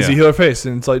face? He's a heel or face,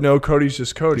 and it's like, no, Cody's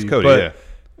just Cody. It's Cody, but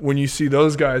when you see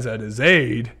those guys at his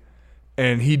aid.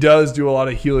 And he does do a lot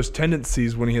of heelish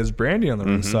tendencies when he has Brandy on the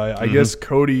ringside. I guess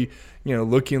Cody,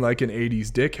 looking like an 80s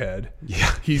dickhead.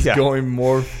 Yeah. He's going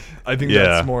more. I think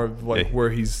that's more of where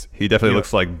he's. He definitely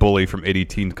looks like Bully from 80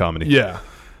 Teen Comedy. Yeah.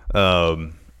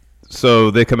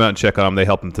 So they come out and check on him. They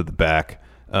help him to the back.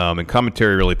 And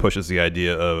commentary really pushes the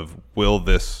idea of, will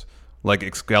this, like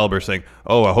Excalibur saying,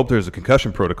 oh, I hope there's a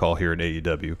concussion protocol here in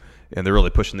AEW. And they're really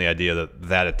pushing the idea that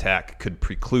that attack could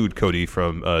preclude Cody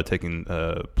from taking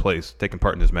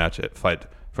part in his match at Fight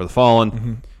for the Fallen.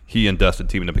 Mm-hmm. He and Dustin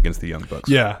teaming up against the Young Bucks.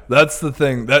 Yeah, that's the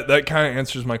thing. That kind of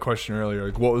answers my question earlier.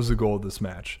 Like, what was the goal of this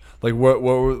match? Like, what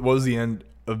was the end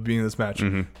of being this match?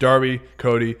 Mm-hmm. Darby,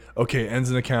 Cody, okay, ends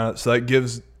in a count. So that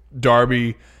gives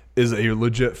Darby is a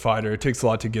legit fighter. It takes a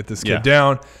lot to get this kid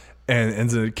down, and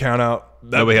ends in a count out.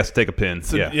 Nobody has to take a pin.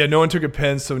 So, no one took a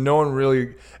pin, so no one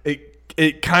really.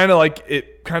 It kind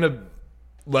of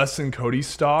lessened Cody's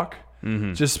stock,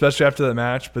 just especially after that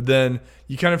match. But then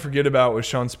you kind of forget about with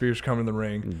Shawn Spears coming in the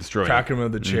ring, cracking him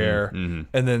with the chair, and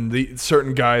then the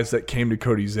certain guys that came to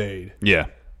Cody's aid. Yeah.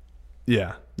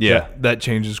 That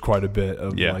changes quite a bit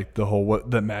of like the whole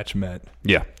what that match meant.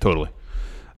 Yeah, totally.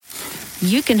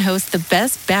 You can host the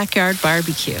best backyard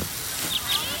barbecue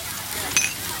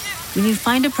when you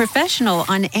find a professional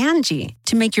on Angie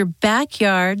to make your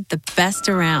backyard the best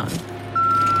around.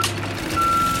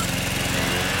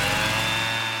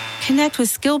 Connect with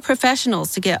skilled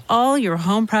professionals to get all your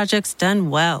home projects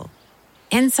done well.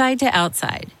 Inside to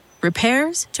outside,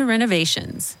 repairs to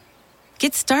renovations.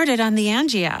 Get started on the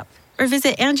Angie app or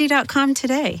visit Angie.com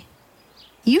today.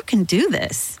 You can do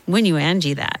this when you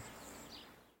Angie that.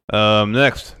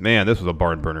 Next, man, this was a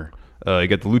barn burner. You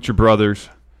got the Lucha Brothers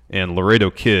and Laredo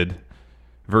Kid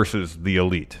versus the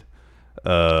Elite.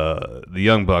 The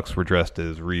Young Bucks were dressed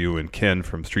as Ryu and Ken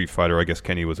from Street Fighter. I guess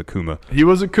Kenny was Akuma. He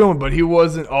was Akuma, but he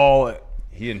wasn't all.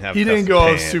 He didn't have. He didn't go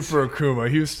pants. super Akuma.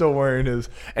 He was still wearing his.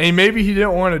 And maybe he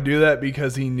didn't want to do that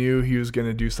because he knew he was going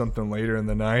to do something later in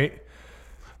the night.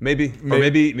 Maybe.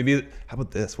 How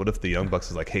about this? What if the Young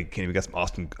Bucks is like, "Hey, Kenny, we got some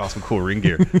awesome, cool ring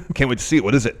gear. Can't wait to see it.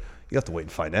 What is it? You have to wait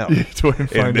and find out."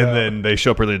 And then they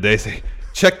show up early today. Say,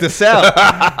 "Check this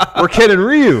out. We're Ken and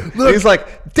Ryu." And he's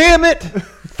like, "Damn it!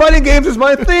 Fighting games is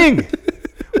my thing.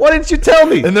 Why didn't you tell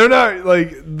me?" And they're not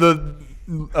like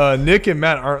Nick and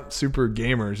Matt aren't super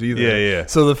gamers either. Yeah.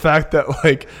 So the fact that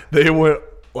like they went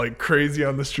like crazy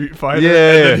on the Street Fighter, and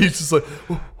then he's just like,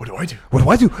 "What do I do? What do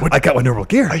I do? I got my normal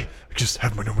gear. I just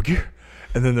have my normal gear."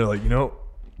 And then they're like,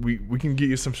 we can get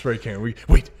you some spray can.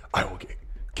 I will get.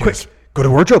 Quick, go to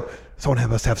wardrobe. Someone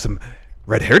must have some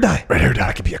red hair dye.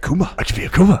 I could be Akuma.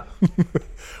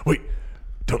 Wait,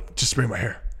 don't just spray my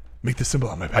hair. Make the symbol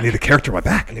on my back. I need a character on my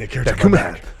back. Akuma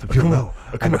back. So people know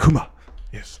I'm Akuma.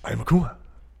 Yes, I am Akuma.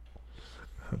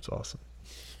 That's awesome.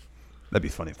 That'd be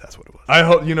funny if that's what it was. I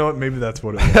hope, maybe that's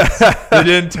what it was. They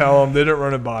didn't tell him. They didn't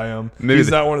run it by him.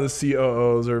 He's not one of the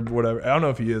COOs or whatever. I don't know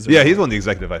if he is. Yeah, he's one of the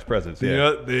executive vice presidents.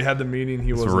 Yeah. They had the meeting.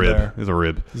 He wasn't rib. there. It's a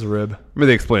rib. I mean,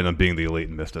 they explained on being the Elite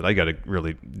and missed it. I got to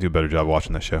really do a better job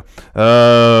watching that show.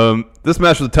 This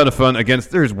match was a ton of fun. Again,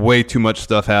 there's way too much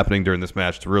stuff happening during this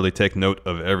match to really take note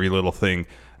of every little thing.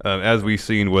 As we've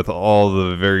seen with all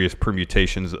the various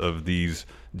permutations of these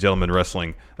gentlemen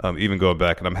wrestling, even going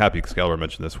back, and I'm happy Excalibur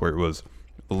mentioned this, where it was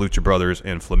the Lucha Brothers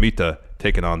and Flamita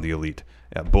taking on the Elite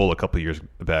at Bull a couple of years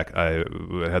back. I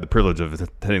had the privilege of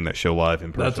attending that show live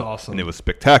in person. That's awesome. And it was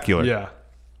spectacular. Yeah.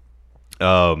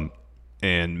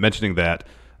 And mentioning that,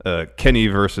 Kenny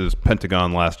versus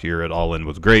Pentagon last year at All In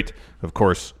was great. Of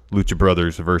course, Lucha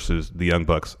Brothers versus the Young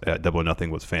Bucks at Double or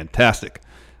Nothing was fantastic.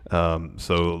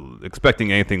 So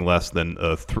expecting anything less than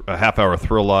a half-hour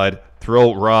thrill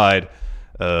ride,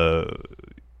 and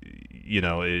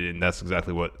that's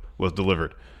exactly what was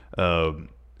delivered. Of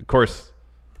course,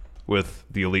 with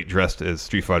the Elite dressed as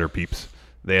Street Fighter peeps,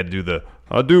 they had to do the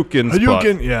Hadouken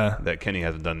spot that Kenny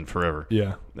hasn't done in forever.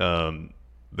 Yeah.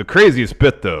 The craziest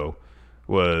bit though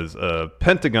was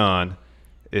Pentagon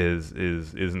is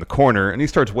in the corner and he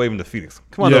starts waving to Phoenix.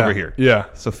 Come on over here. Yeah.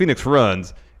 So Phoenix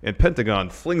runs and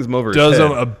Pentagon flings him over his head. Does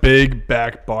him a big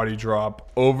back body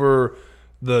drop over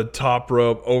the top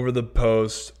rope, over the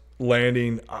post,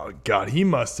 landing. Oh God, he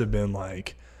must have been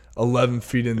like 11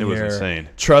 feet in the air. It was insane.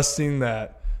 Trusting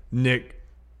that Nick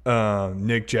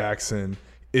Jackson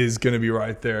is going to be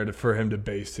right there for him to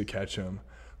base to catch him.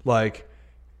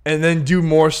 And then do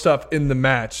more stuff in the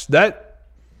match. That,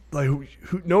 no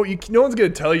one's going to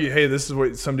tell you, hey, this is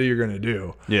what someday you're going to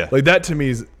do. Yeah. That to me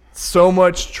is so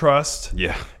much trust.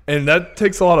 Yeah. And that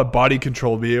takes a lot of body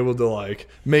control to be able to,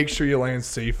 make sure you land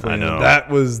safely. I know. And that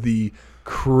was the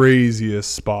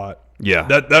craziest spot. Yeah.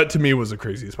 That to me was the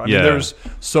craziest spot. Yeah. I mean, there's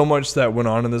so much that went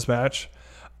on in this match.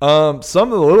 Some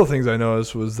of the little things I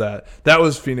noticed was that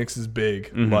was Phoenix's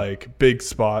big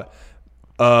spot.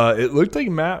 It looked like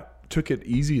Matt took it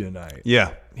easy tonight.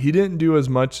 Yeah. He didn't do as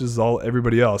much as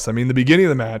everybody else. I mean, the beginning of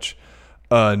the match,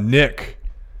 Nick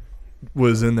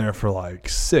was in there for like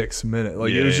 6 minutes.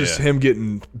 Like it was just him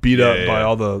getting beat up by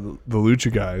all the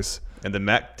Lucha guys. And then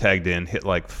Mac tagged in, hit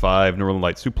like 5 Northern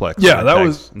Light suplexes. Yeah, that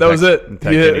was it.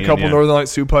 He hit a couple Northern Light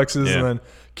suplexes, Yeah. and then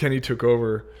Kenny took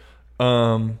over.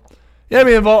 I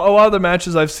mean, a lot of the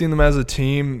matches I've seen them as a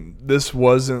team, this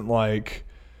wasn't like,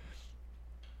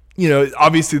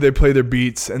 obviously they play their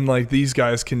beats, and like these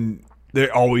guys they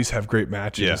always have great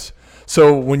matches. Yeah.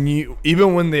 So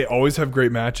even when they always have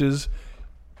great matches,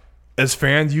 as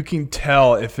fans, you can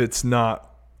tell if it's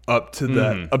not up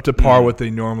to par what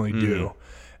they normally do.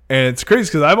 And it's crazy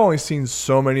because I've only seen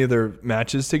so many of their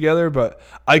matches together, but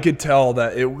I could tell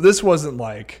that this wasn't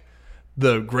like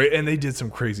the great, and they did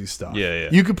some crazy stuff. Yeah.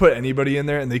 You could put anybody in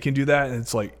there and they can do that, and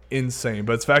it's like insane.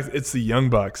 But it's the Young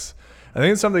Bucks. I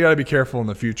think it's something they got to be careful in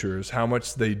the future is how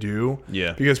much they do.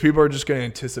 Yeah. Because people are just going to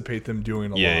anticipate them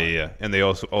doing a lot. Yeah. And they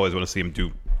also always want to see them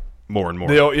do more and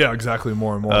more. Exactly,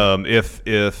 more and more.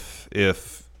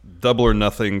 If Double or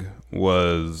Nothing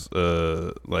was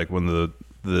like one of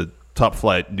the top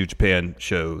flight New Japan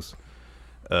shows,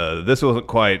 this wasn't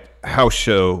quite house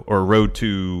show or road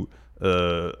to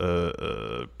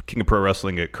King of Pro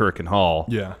Wrestling at Kurikan Hall.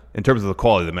 Yeah. In terms of the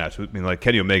quality of the match, I mean, like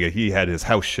Kenny Omega, he had his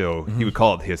house show. He would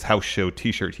call it his house show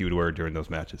T-shirt. He would wear during those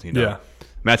matches. Yeah.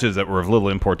 Matches that were of little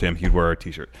import to him, he'd wear a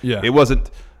T-shirt. Yeah. It wasn't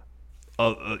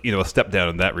a step down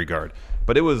in that regard.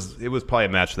 But it was probably a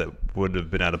match that would have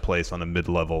been out of place on a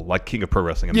mid-level, like King of Pro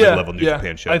Wrestling, a mid-level New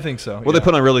Japan show. I think so. Well, they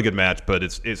put on a really good match, but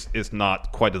it's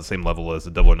not quite to the same level as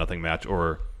the Double or Nothing match,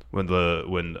 or when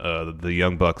the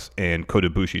Young Bucks and Kota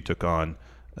Ibushi took on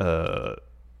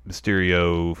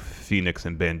Mysterio, Phoenix,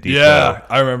 and Bandito. Yeah,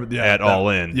 I remember. Yeah, at All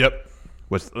In. Yep.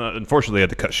 Which unfortunately had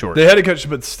to cut short. They had to cut,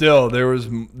 but still,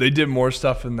 they did more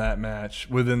stuff in that match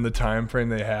within the time frame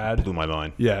they had. Blew my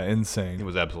mind. Yeah, insane. It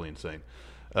was absolutely insane.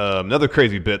 Another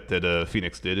crazy bit that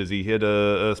Phoenix did is he hit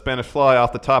a Spanish fly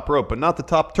off the top rope, but not the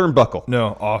top turnbuckle.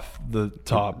 No, off the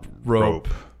top rope.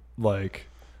 Like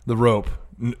the rope.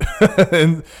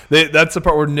 And that's the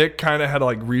part where Nick kind of had to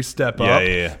like re-step up.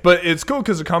 Yeah. But it's cool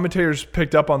because the commentators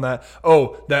picked up on that.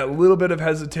 Oh, that little bit of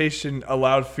hesitation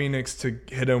allowed Phoenix to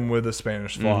hit him with a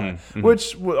Spanish fly,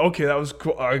 which, okay, that was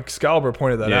cool. Excalibur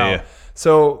pointed that out. Yeah.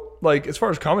 So, like, as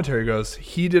far as commentary goes,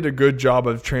 he did a good job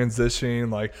of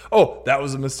transitioning. Like, oh, that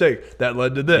was a mistake. That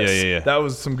led to this. Yeah. That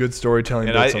was some good storytelling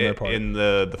bits on their part. In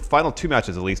the final 2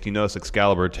 matches, at least, you notice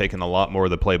Excalibur taking a lot more of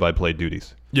the play-by-play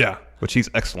duties. Yeah. Which he's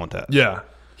excellent at. Yeah.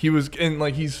 He was, and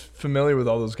like he's familiar with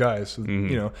all those guys,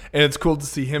 and it's cool to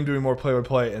see him doing more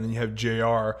play-by-play, and then you have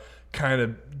JR kind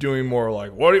of doing more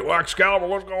like, Excalibur,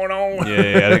 what's going on?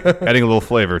 Yeah, adding a little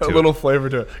flavor to it. A little flavor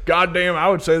to it. Goddamn, I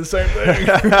would say the same thing.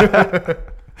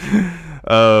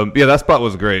 That spot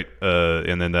was great,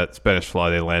 and then that Spanish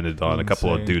fly they landed on a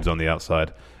couple of dudes on the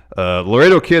outside.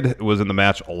 Laredo Kid was in the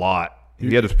match a lot.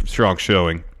 He had a strong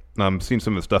showing. I've seen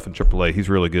some of his stuff in AAA. He's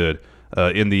really good.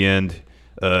 In the end,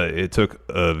 it took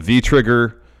a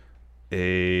V-Trigger,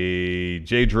 a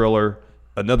J-Driller,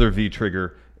 another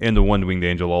V-Trigger, and the One-Winged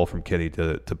Angel, all from Kenny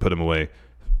to put him away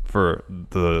for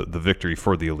the victory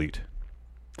for the Elite.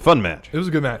 Fun match. It was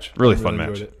a good match. Really fun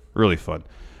match. Really fun.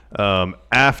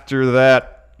 After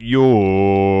that,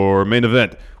 your main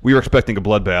event. We were expecting a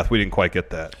bloodbath. We didn't quite get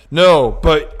that. No,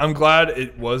 but I'm glad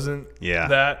it wasn't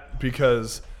that,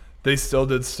 because they still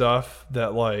did stuff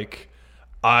that, like,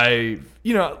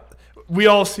 we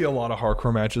all see a lot of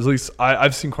hardcore matches. At least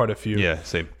I've seen quite a few. Yeah,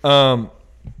 same. I'm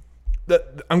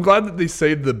glad that they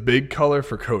saved the big color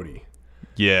for Cody.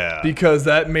 Yeah. Because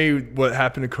that made what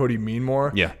happened to Cody mean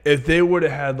more. Yeah. If they would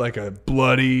have had like a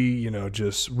bloody,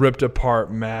 just ripped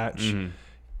apart match,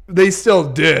 they still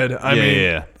did. I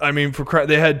mean,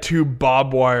 they had 2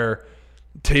 barbed wire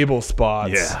table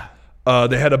spots. Yeah.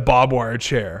 They had a barbed wire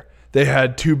chair. They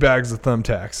had 2 bags of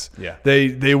thumbtacks. Yeah.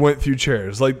 They went through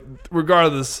chairs. Like,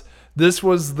 regardless, this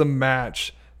was the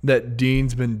match that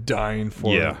Dean's been dying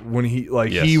for. Yeah. When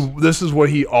this is what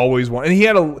he always wanted.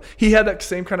 And he had that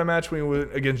same kind of match when he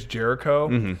went against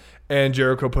Jericho, and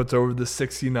Jericho puts over the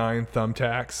 69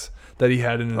 thumbtacks that he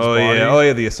had in his body.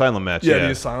 Yeah, the Asylum match. Yeah,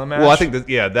 the Asylum match. Well, I think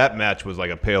that match was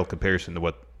like a pale comparison to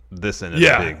what this ended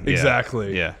up being. Yeah,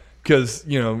 exactly. Yeah. Because,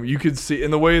 you could see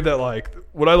in the way that, like,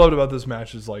 what I loved about this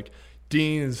match is, like,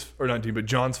 John's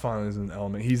finally is in the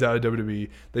element. He's out of WWE.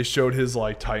 They showed his,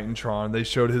 like, Titantron. They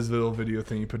showed his little video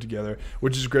thing he put together,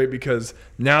 which is great because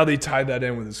now they tied that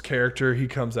in with his character. He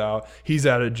comes out. He's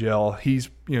out of jail. He's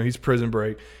prison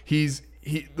break. The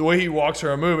way he walks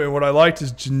around moving, and what I liked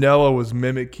is Janela was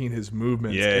mimicking his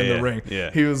movements in the ring.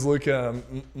 Yeah. He was looking at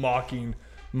him, mocking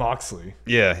Moxley.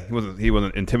 Yeah, he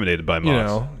wasn't intimidated by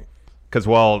Mox. Because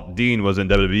while Dean was in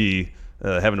WWE,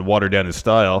 having to water down his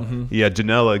style. He had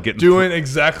Janela doing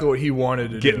exactly what he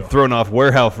wanted to do. Getting thrown off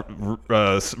warehouse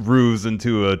roofs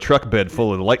into a truck bed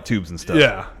full of light tubes and stuff.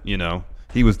 Yeah. You know,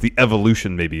 he was the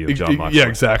evolution maybe of Jon Moxley. Yeah,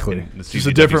 exactly. Just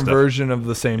a different version of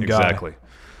the same guy. Exactly.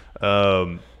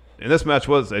 And this match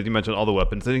was, as you mentioned, all the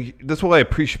weapons. And this is what I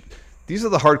appreciate. These are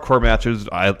the hardcore matches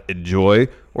I enjoy,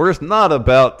 where it's not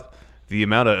about the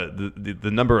amount of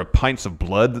the number of pints of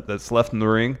blood that's left in the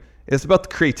ring. It's about the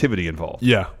creativity involved.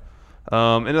 Yeah.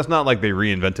 And it's not like they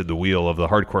reinvented the wheel of the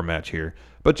hardcore match here,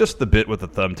 but just the bit with the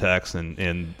thumbtacks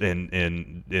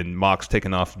and Mox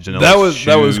taking off Janela's shoes.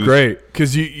 That was great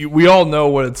because we all know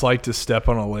what it's like to step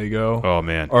on a Lego. Oh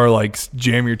man, or like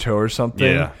jam your toe or something.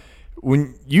 Yeah.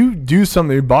 When you do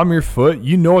something, bottom of your foot,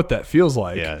 you know what that feels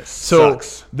like. Yeah, it so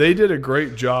sucks. They did a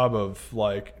great job of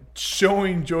like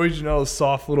showing Joey Janela's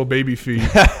soft little baby feet.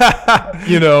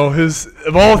 You know,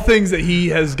 of all things that he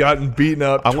has gotten beaten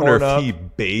up, I wonder torn if he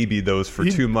babied those for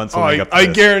 2 months. I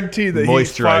guarantee that he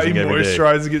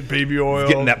moisturizes to get baby oil. He's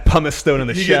getting that pumice stone in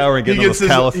the shower and getting all those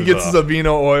calluses He gets his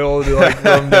Aveeno oil to like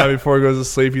rub him down before he goes to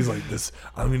sleep. He's like,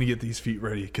 I'm going to get these feet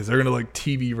ready because they're going to look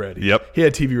TV ready. Yep. He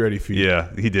had TV ready feet. Yeah,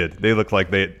 he did. They looked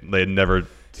like they had never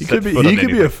He could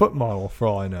be a foot model for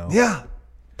all I know. Yeah.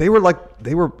 They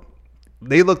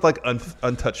looked like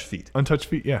untouched feet. Untouched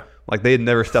feet, yeah. Like they had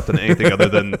never stepped in anything other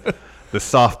than the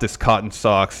softest cotton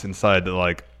socks inside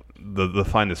like the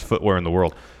finest footwear in the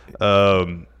world.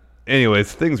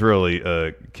 Anyways, things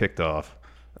really kicked off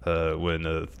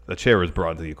when a chair was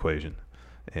brought into the equation.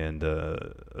 And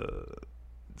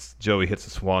Joey hits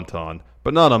a swanton,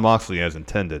 but not on Moxley as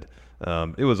intended.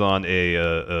 It was on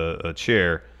a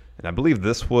chair, and I believe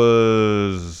this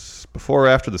was before or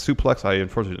after the suplex. I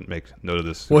unfortunately didn't make note of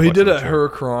this. Well, he did a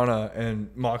Hurricanrana, and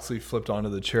Moxley flipped onto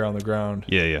the chair on the ground.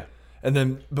 Yeah. And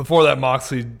then before that,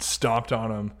 Moxley stomped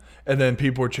on him, and then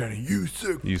people were chanting, "You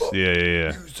sick fuck."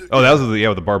 Yeah. Oh, that was with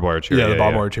the barbed wire chair. Yeah, the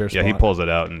barbed wire chair spot. Yeah, he pulls it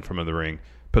out and from the ring,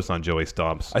 puts on Joey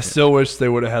stomps. I still wish they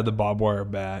would have had the barbed wire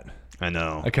bat. I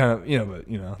know. I kind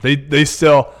of, but they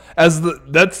still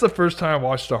that's the first time I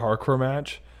watched a hardcore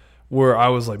match where I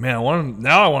was like, man, I want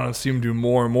to see him do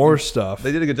more and more stuff.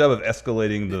 They did a good job of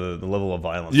escalating the level of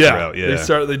violence. Yeah, throughout.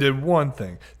 Yeah. They did one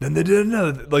thing, then they did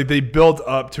another. Like they built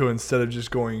up to, instead of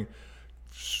just going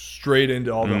straight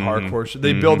into all the hardcore shit,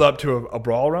 they build up to a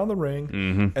brawl around the ring,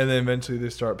 and then eventually they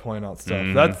start pulling out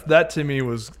stuff. That to me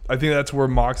I think that's where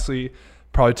Moxley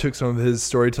probably took some of his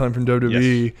storytelling from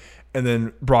WWE. Yes. And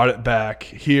then brought it back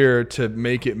here to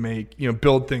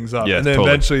build things up. Yeah, and then totally.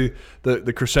 eventually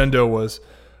the crescendo was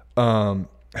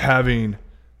having,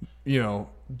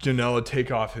 Janela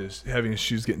take off having his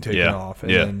shoes getting taken off,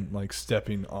 and then like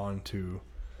stepping onto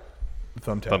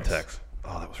thumbtacks.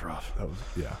 Oh, that was rough. That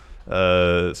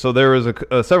was so there was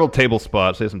several table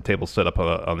spots. They had some tables set up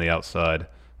on the outside.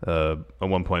 At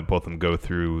one point, both of them go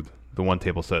through the one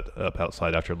table set up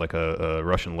outside after like a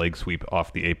Russian leg sweep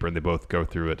off the apron. They both go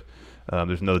through it.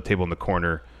 There's another table in the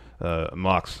corner.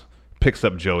 Mox picks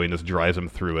up Joey and just drives him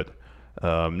through it.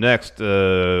 Next,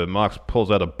 Mox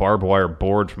pulls out a barbed wire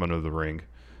board from under the ring.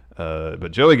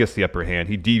 But Joey gets the upper hand.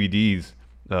 He DVDs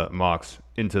Mox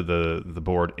into the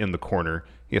board in the corner.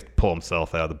 He has to pull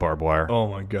himself out of the barbed wire. Oh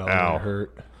my God, that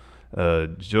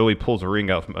hurt. Joey pulls a ring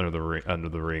out from under the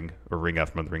ring,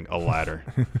 a ladder.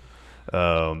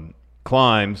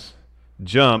 Climbs,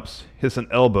 jumps, hits an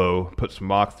elbow, puts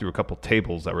Mox through a couple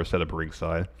tables that were set up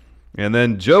ringside. And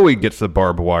then Joey gets the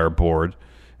barbed wire board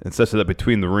and sets it up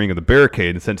between the ring and the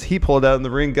barricade. And since he pulled it out in the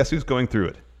ring, guess who's going through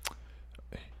it?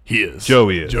 He is.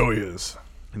 Joey is. Joey is.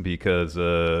 Because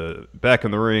back in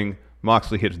the ring,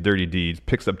 Moxley hits Dirty Deeds,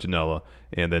 picks up Janela,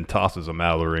 and then tosses him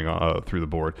out of the ring through the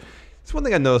board. It's one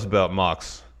thing I noticed about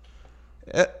Mox.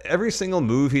 Every single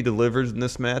move he delivers in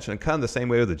this match, and kind of the same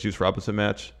way with the Juice Robinson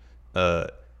match,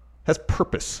 has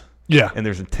purpose. Yeah. And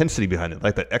there's intensity behind it.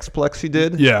 Like that X-Plex he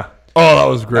did. Yeah. Oh, that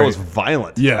was great. That was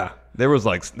violent. Yeah. There was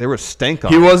stank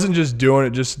on it. He wasn't just doing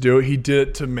it just to do it. He did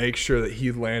it to make sure that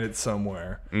he landed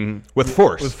somewhere. Mm-hmm. With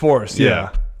force. With force,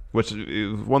 yeah. Which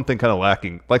is one thing kind of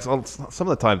lacking. Like some of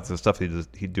the times the stuff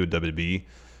he'd do at WWE,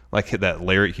 like hit that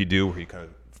lariat he'd do where he kind of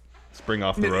spring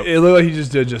off the rope. It looked like he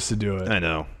just did just to do it. I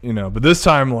know. But this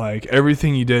time, like,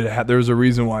 everything he did, there was a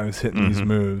reason why he was hitting these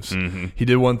moves. Mm-hmm. He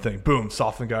did one thing, boom,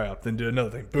 soften the guy up, then did another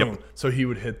thing, boom. Yep. So he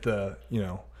would hit the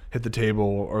table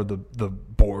or the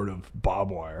board of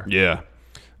barbed wire. Yeah.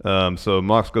 So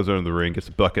Mox goes under the ring, gets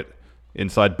a bucket.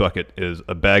 Inside bucket is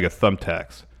a bag of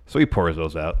thumbtacks. So he pours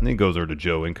those out, and then he goes over to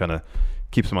Joey and kind of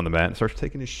keeps him on the mat and starts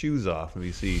taking his shoes off. And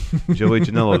we see Joey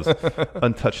Janela's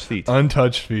untouched feet.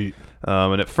 Untouched feet.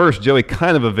 And at first, Joey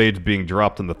kind of evades being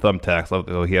dropped on the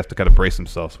thumbtacks. He has to kind of brace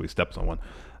himself, so he steps on one.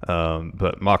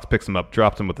 But Mox picks him up,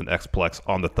 drops him with an X-Plex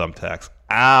on the thumbtacks.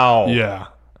 Ow. Yeah.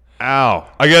 Ow.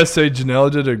 I gotta say,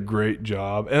 Janela did a great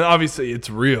job, and obviously it's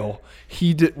real.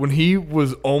 He did when he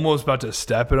was almost about to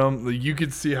step at him. You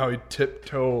could see how he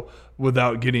tiptoe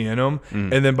without getting in him,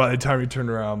 and then by the time he turned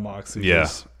around, Moxley. Yeah.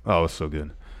 Oh, it was so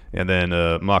good. And then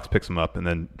Mox picks him up and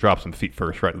then drops him feet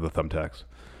first right to the thumbtacks.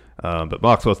 But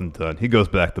Mox wasn't done. He goes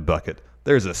back to bucket.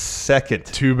 There's a second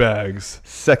 2 bags,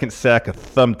 second sack of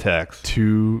thumbtacks.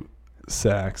 2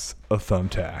 sacks of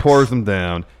thumbtacks. Pours them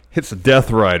down. Hits the Death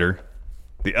Rider,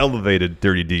 the elevated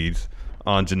Dirty Deeds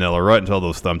on Janela right into all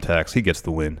those thumbtacks. He gets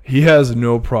the win. He has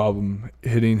no problem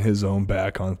hitting his own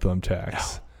back on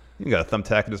thumbtacks. You got a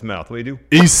thumbtack in his mouth. What do you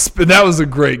do? That was a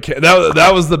great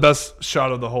that was the best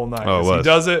shot of the whole night. Oh, it was. He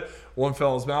does it. One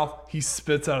fell in his mouth. He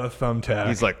spits out a thumbtack.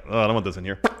 He's like, oh, I don't want this in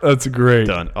here. That's great.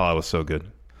 Done. Oh, it was so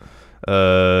good.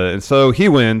 And so he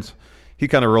wins. He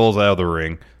kind of rolls out of the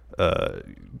ring,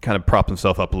 kind of props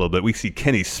himself up a little bit. We see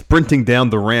Kenny sprinting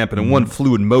down the ramp and in one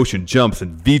fluid motion jumps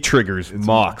and V-triggers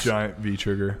Mox. Giant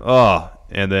V-trigger. Oh,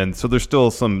 and then so there's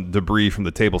still some debris from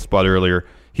the table spot earlier.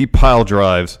 He pile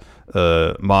drives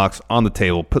Mox on the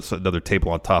table, puts another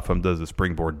table on top of him, does a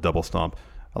springboard double stomp.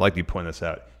 I like you point this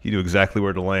out. He knew exactly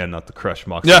where to land, not to crush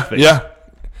Mox's face. Yeah.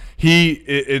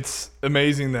 It's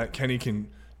amazing that Kenny can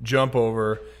jump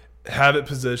over, have it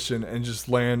positioned, and just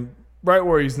land right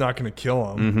where he's not going to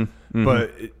kill him.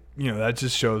 But that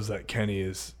just shows that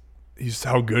Kenny he's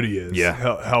how good he is. Yeah,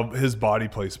 how his body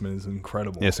placement is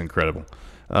incredible. It's incredible.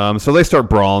 So they start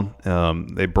brawling.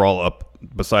 They brawl up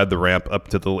beside the ramp up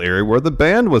to the little area where the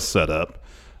band was set up.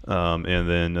 And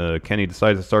then Kenny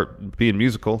decides to start being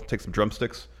musical, take some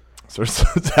drumsticks, starts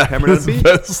hammering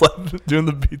the beat, doing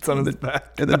the beats on his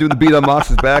back. And then doing the beat on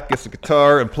Mox's back, gets the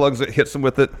guitar and plugs it, hits him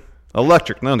with it.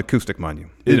 Electric, not an acoustic, mind you.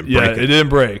 It didn't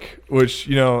break, which,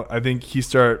 I think he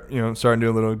started doing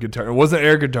a little guitar. It wasn't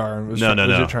air guitar. It was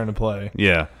legit trying to play.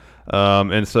 Yeah.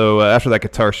 And so after that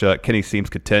guitar shot, Kenny seems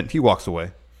content. He walks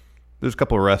away. There's a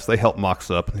couple of refs. They help Mox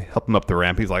up. They help him up the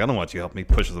ramp. He's like, I don't want you to help me.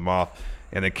 Pushes him off.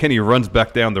 And then Kenny runs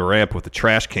back down the ramp with the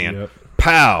trash can. Yep.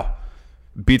 Pow!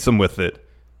 Beats him with it.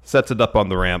 Sets it up on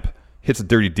the ramp. Hits the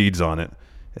Dirty Deeds on it.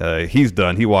 He's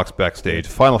done. He walks backstage.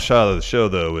 Final shot of the show,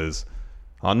 though, is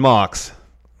on Mox.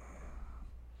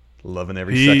 Loving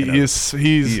every second of it. He is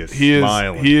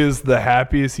smiling. He is the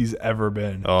happiest he's ever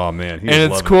been. Oh, man.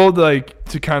 And it's cool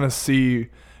to kind of see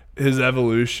his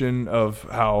evolution of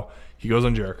how he goes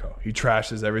on Jericho. He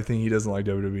trashes everything he doesn't like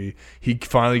WWE. He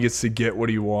finally gets to get what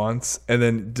he wants. And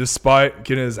then despite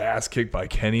getting his ass kicked by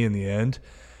Kenny in the end,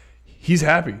 he's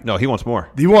happy. No, he wants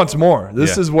more. He wants more.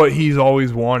 This is what he's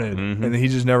always wanted. And he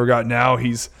just never got. Now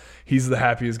he's the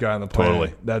happiest guy on the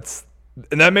planet. Totally.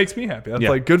 And that makes me happy. That's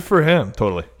like good for him.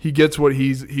 Totally. He gets what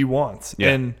he wants. Yeah.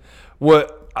 And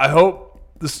what I hope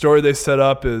the story they set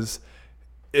up is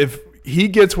if he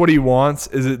gets what he wants,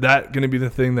 is it that going to be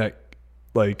the thing that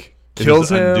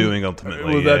kills him? Undoing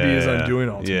ultimately. Will that be his undoing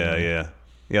ultimately?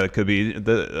 Yeah, it could be.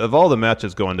 Of all the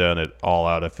matches going down at All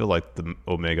Out, I feel like the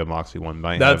Omega Moxley one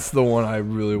might have the one I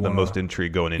really want. The most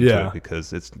intrigue going into it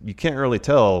because you can't really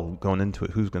tell going into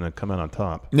it who's going to come out on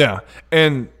top. Yeah,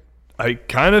 and I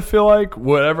kind of feel like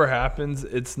whatever happens,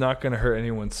 it's not going to hurt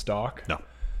anyone's stock. No.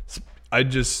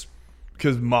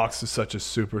 Because Mox is such a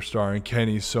superstar and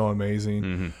Kenny's so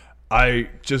amazing. I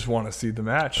just want to see the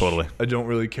match. Totally. I don't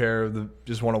really care.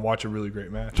 Just want to watch a really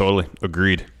great match. Totally.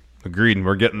 Agreed. And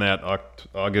we're getting that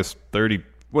August 30,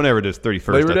 whenever it is,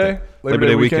 31st. Labor Day? Labor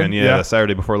Day weekend. Yeah,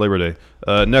 Saturday before Labor Day.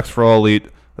 Next for All Elite,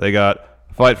 they got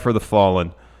Fight for the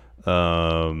Fallen.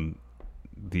 I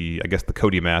guess the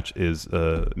Cody match is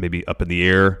maybe up in the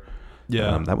air.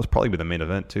 Yeah. That was probably the main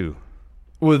event, too.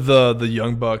 With the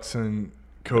Young Bucks and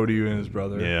Cody and his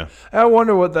brother. Yeah. I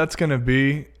wonder what that's going to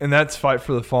be. And that's Fight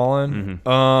for the Fallen.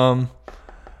 I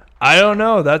don't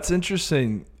know. That's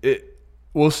interesting.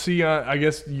 We'll see. I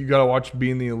guess you got to watch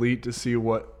Being the Elite to see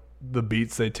what the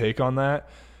beats they take on that.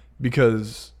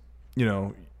 Because,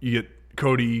 you get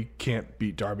Cody can't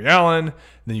beat Darby Allin.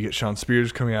 Then you get Shawn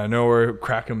Spears coming out of nowhere,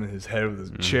 crack him in his head with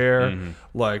his chair.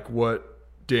 Like, what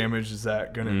damage is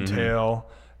that going to entail?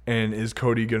 And is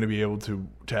Cody going to be able to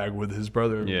tag with his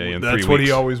brother? Yeah, that's what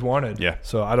he always wanted. Yeah.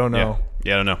 So I don't know.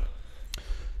 Yeah, I don't know.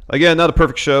 Again, not a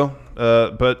perfect show,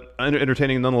 but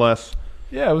entertaining nonetheless.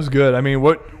 Yeah, it was good. I mean,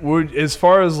 what would, as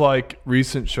far as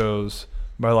recent shows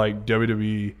by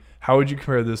WWE, how would you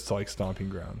compare this to Stomping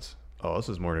Grounds? Oh, this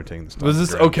is more entertaining than Stomping Grounds. Was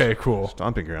this okay? Cool.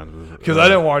 Stomping Grounds was because I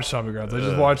didn't watch Stomping Grounds. I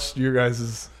just watched your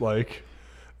guys's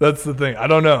That's the thing. I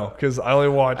don't know because I only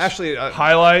watch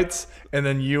highlights, and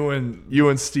then you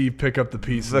and Steve pick up the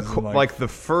pieces. The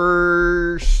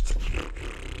first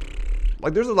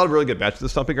like there's a lot of really good matches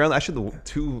of Stomping Ground. Actually, the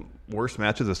 2 worst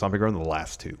matches of Stomping Ground are the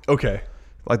last 2. Okay.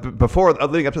 Like before,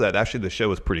 leading up to that, actually the show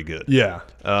was pretty good. Yeah.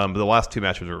 But the last 2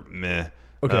 matches were meh.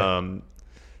 Okay.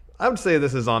 I would say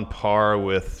this is on par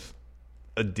with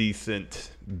a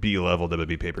decent B-level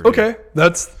WWE pay-per-view. Okay.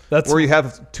 That's where you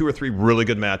have 2 or 3 really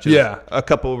good matches. Yeah. A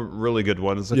couple really good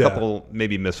ones. A couple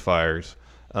maybe misfires.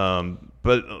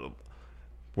 But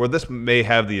where this may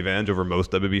have the advantage over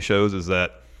most WWE shows is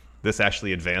that this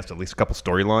actually advanced at least a couple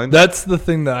storylines. That's the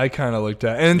thing that I kind of looked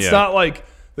at. And it's not like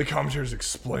the commentator's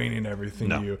explaining everything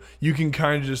to you. You can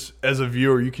kind of just, as a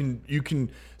viewer, you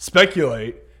can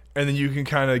speculate, and then you can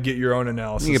kind of get your own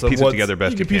analysis. You can piece it together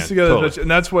best you can. And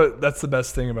that's the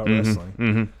best thing about wrestling.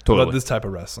 Mm-hmm. Totally. About this type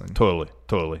of wrestling.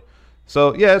 Totally.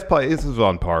 So yeah, this is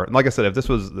on par. And like I said, if this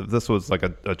was like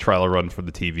a trial run for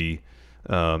the TV,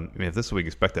 I mean, if this is what we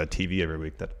expect on TV every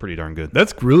week, that's pretty darn good.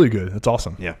 That's really good. That's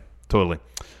awesome. Yeah, totally.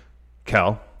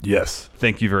 Cal, yes,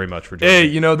 thank you very much for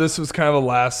joining. Hey, this was kind of a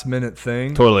last minute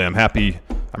thing. Totally, I'm happy.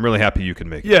 I'm really happy you can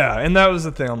make it. Yeah, and that was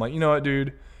the thing. I'm like, you know what,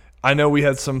 dude? I know we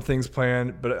had some things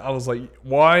planned, but I was like,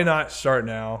 why not start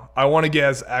now? I want to get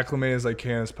as acclimated as I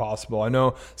can as possible. I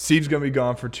know Steve's going to be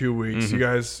gone for 2 weeks. Mm-hmm. You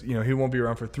guys, he won't be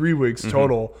around for 3 weeks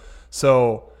total.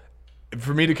 So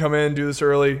for me to come in and do this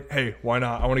early, hey, why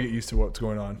not? I want to get used to what's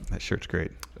going on. That shirt's great.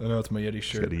 I know it's my Yeti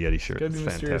shirt. It's got a Yeti shirt. It's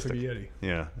fantastic. like a Yeti.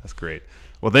 Yeah, that's great.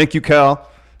 Well, thank you, Cal.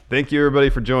 Thank you, everybody,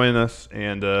 for joining us.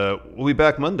 And we'll be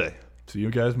back Monday. See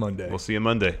you guys Monday. We'll see you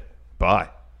Monday. Bye.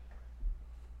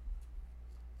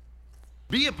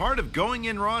 Be a part of Going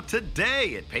In Raw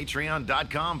today at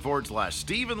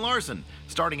patreon.com/Steven Larson.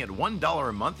 Starting at $1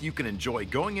 a month, you can enjoy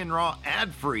Going In Raw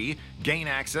ad-free, gain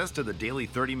access to the daily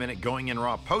 30-minute Going In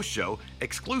Raw post-show,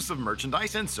 exclusive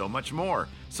merchandise, and so much more.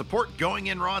 Support Going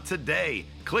In Raw today.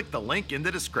 Click the link in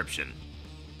the description.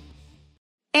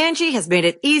 Angie has made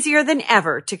it easier than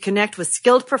ever to connect with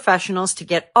skilled professionals to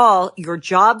get all your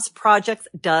jobs projects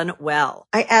done well.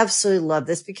 I absolutely love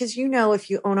this because, if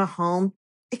you own a home,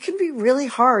 it can be really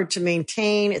hard to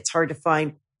maintain. It's hard to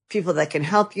find people that can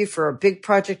help you for a big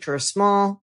project or a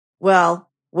small. Well,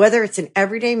 whether it's in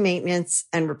everyday maintenance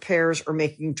and repairs or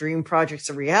making dream projects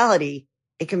a reality,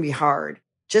 it can be hard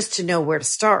just to know where to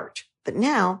start. But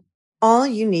now all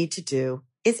you need to do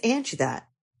is Angie that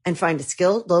and find a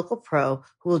skilled local pro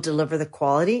who will deliver the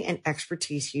quality and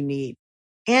expertise you need.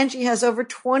 Angie has over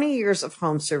 20 years of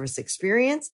home service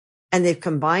experience, and they've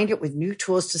combined it with new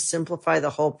tools to simplify the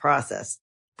whole process.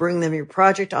 Bring them your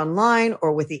project online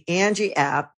or with the Angie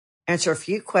app, answer a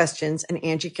few questions, and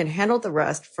Angie can handle the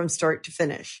rest from start to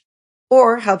finish.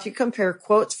 Or help you compare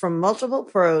quotes from multiple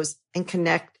pros and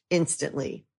connect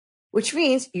instantly, which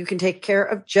means you can take care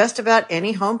of just about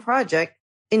any home project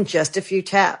in just a few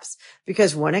taps.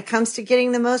 Because when it comes to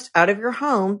getting the most out of your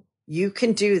home, you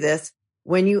can do this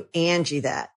when you Angie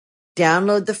that.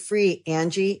 Download the free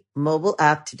Angie mobile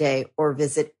app today or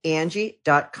visit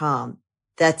Angie.com.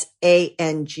 That's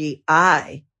ANGI.com.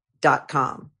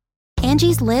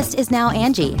 Angie's List is now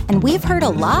Angie, and we've heard a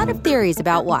lot of theories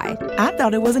about why. I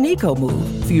thought it was an eco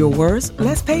move. Fewer words,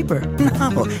 less paper.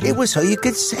 No, it was so you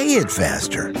could say it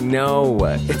faster. No,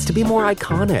 it's to be more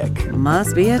iconic.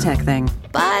 Must be a tech thing.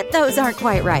 But those aren't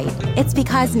quite right. It's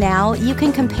because now you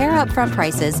can compare upfront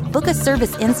prices, book a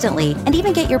service instantly, and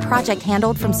even get your project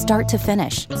handled from start to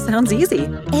finish. Sounds easy.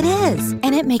 It is,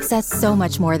 and it makes us so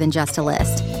much more than just a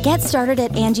list. Get started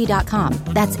at Angie.com.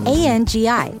 That's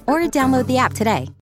ANGI, or download the app today.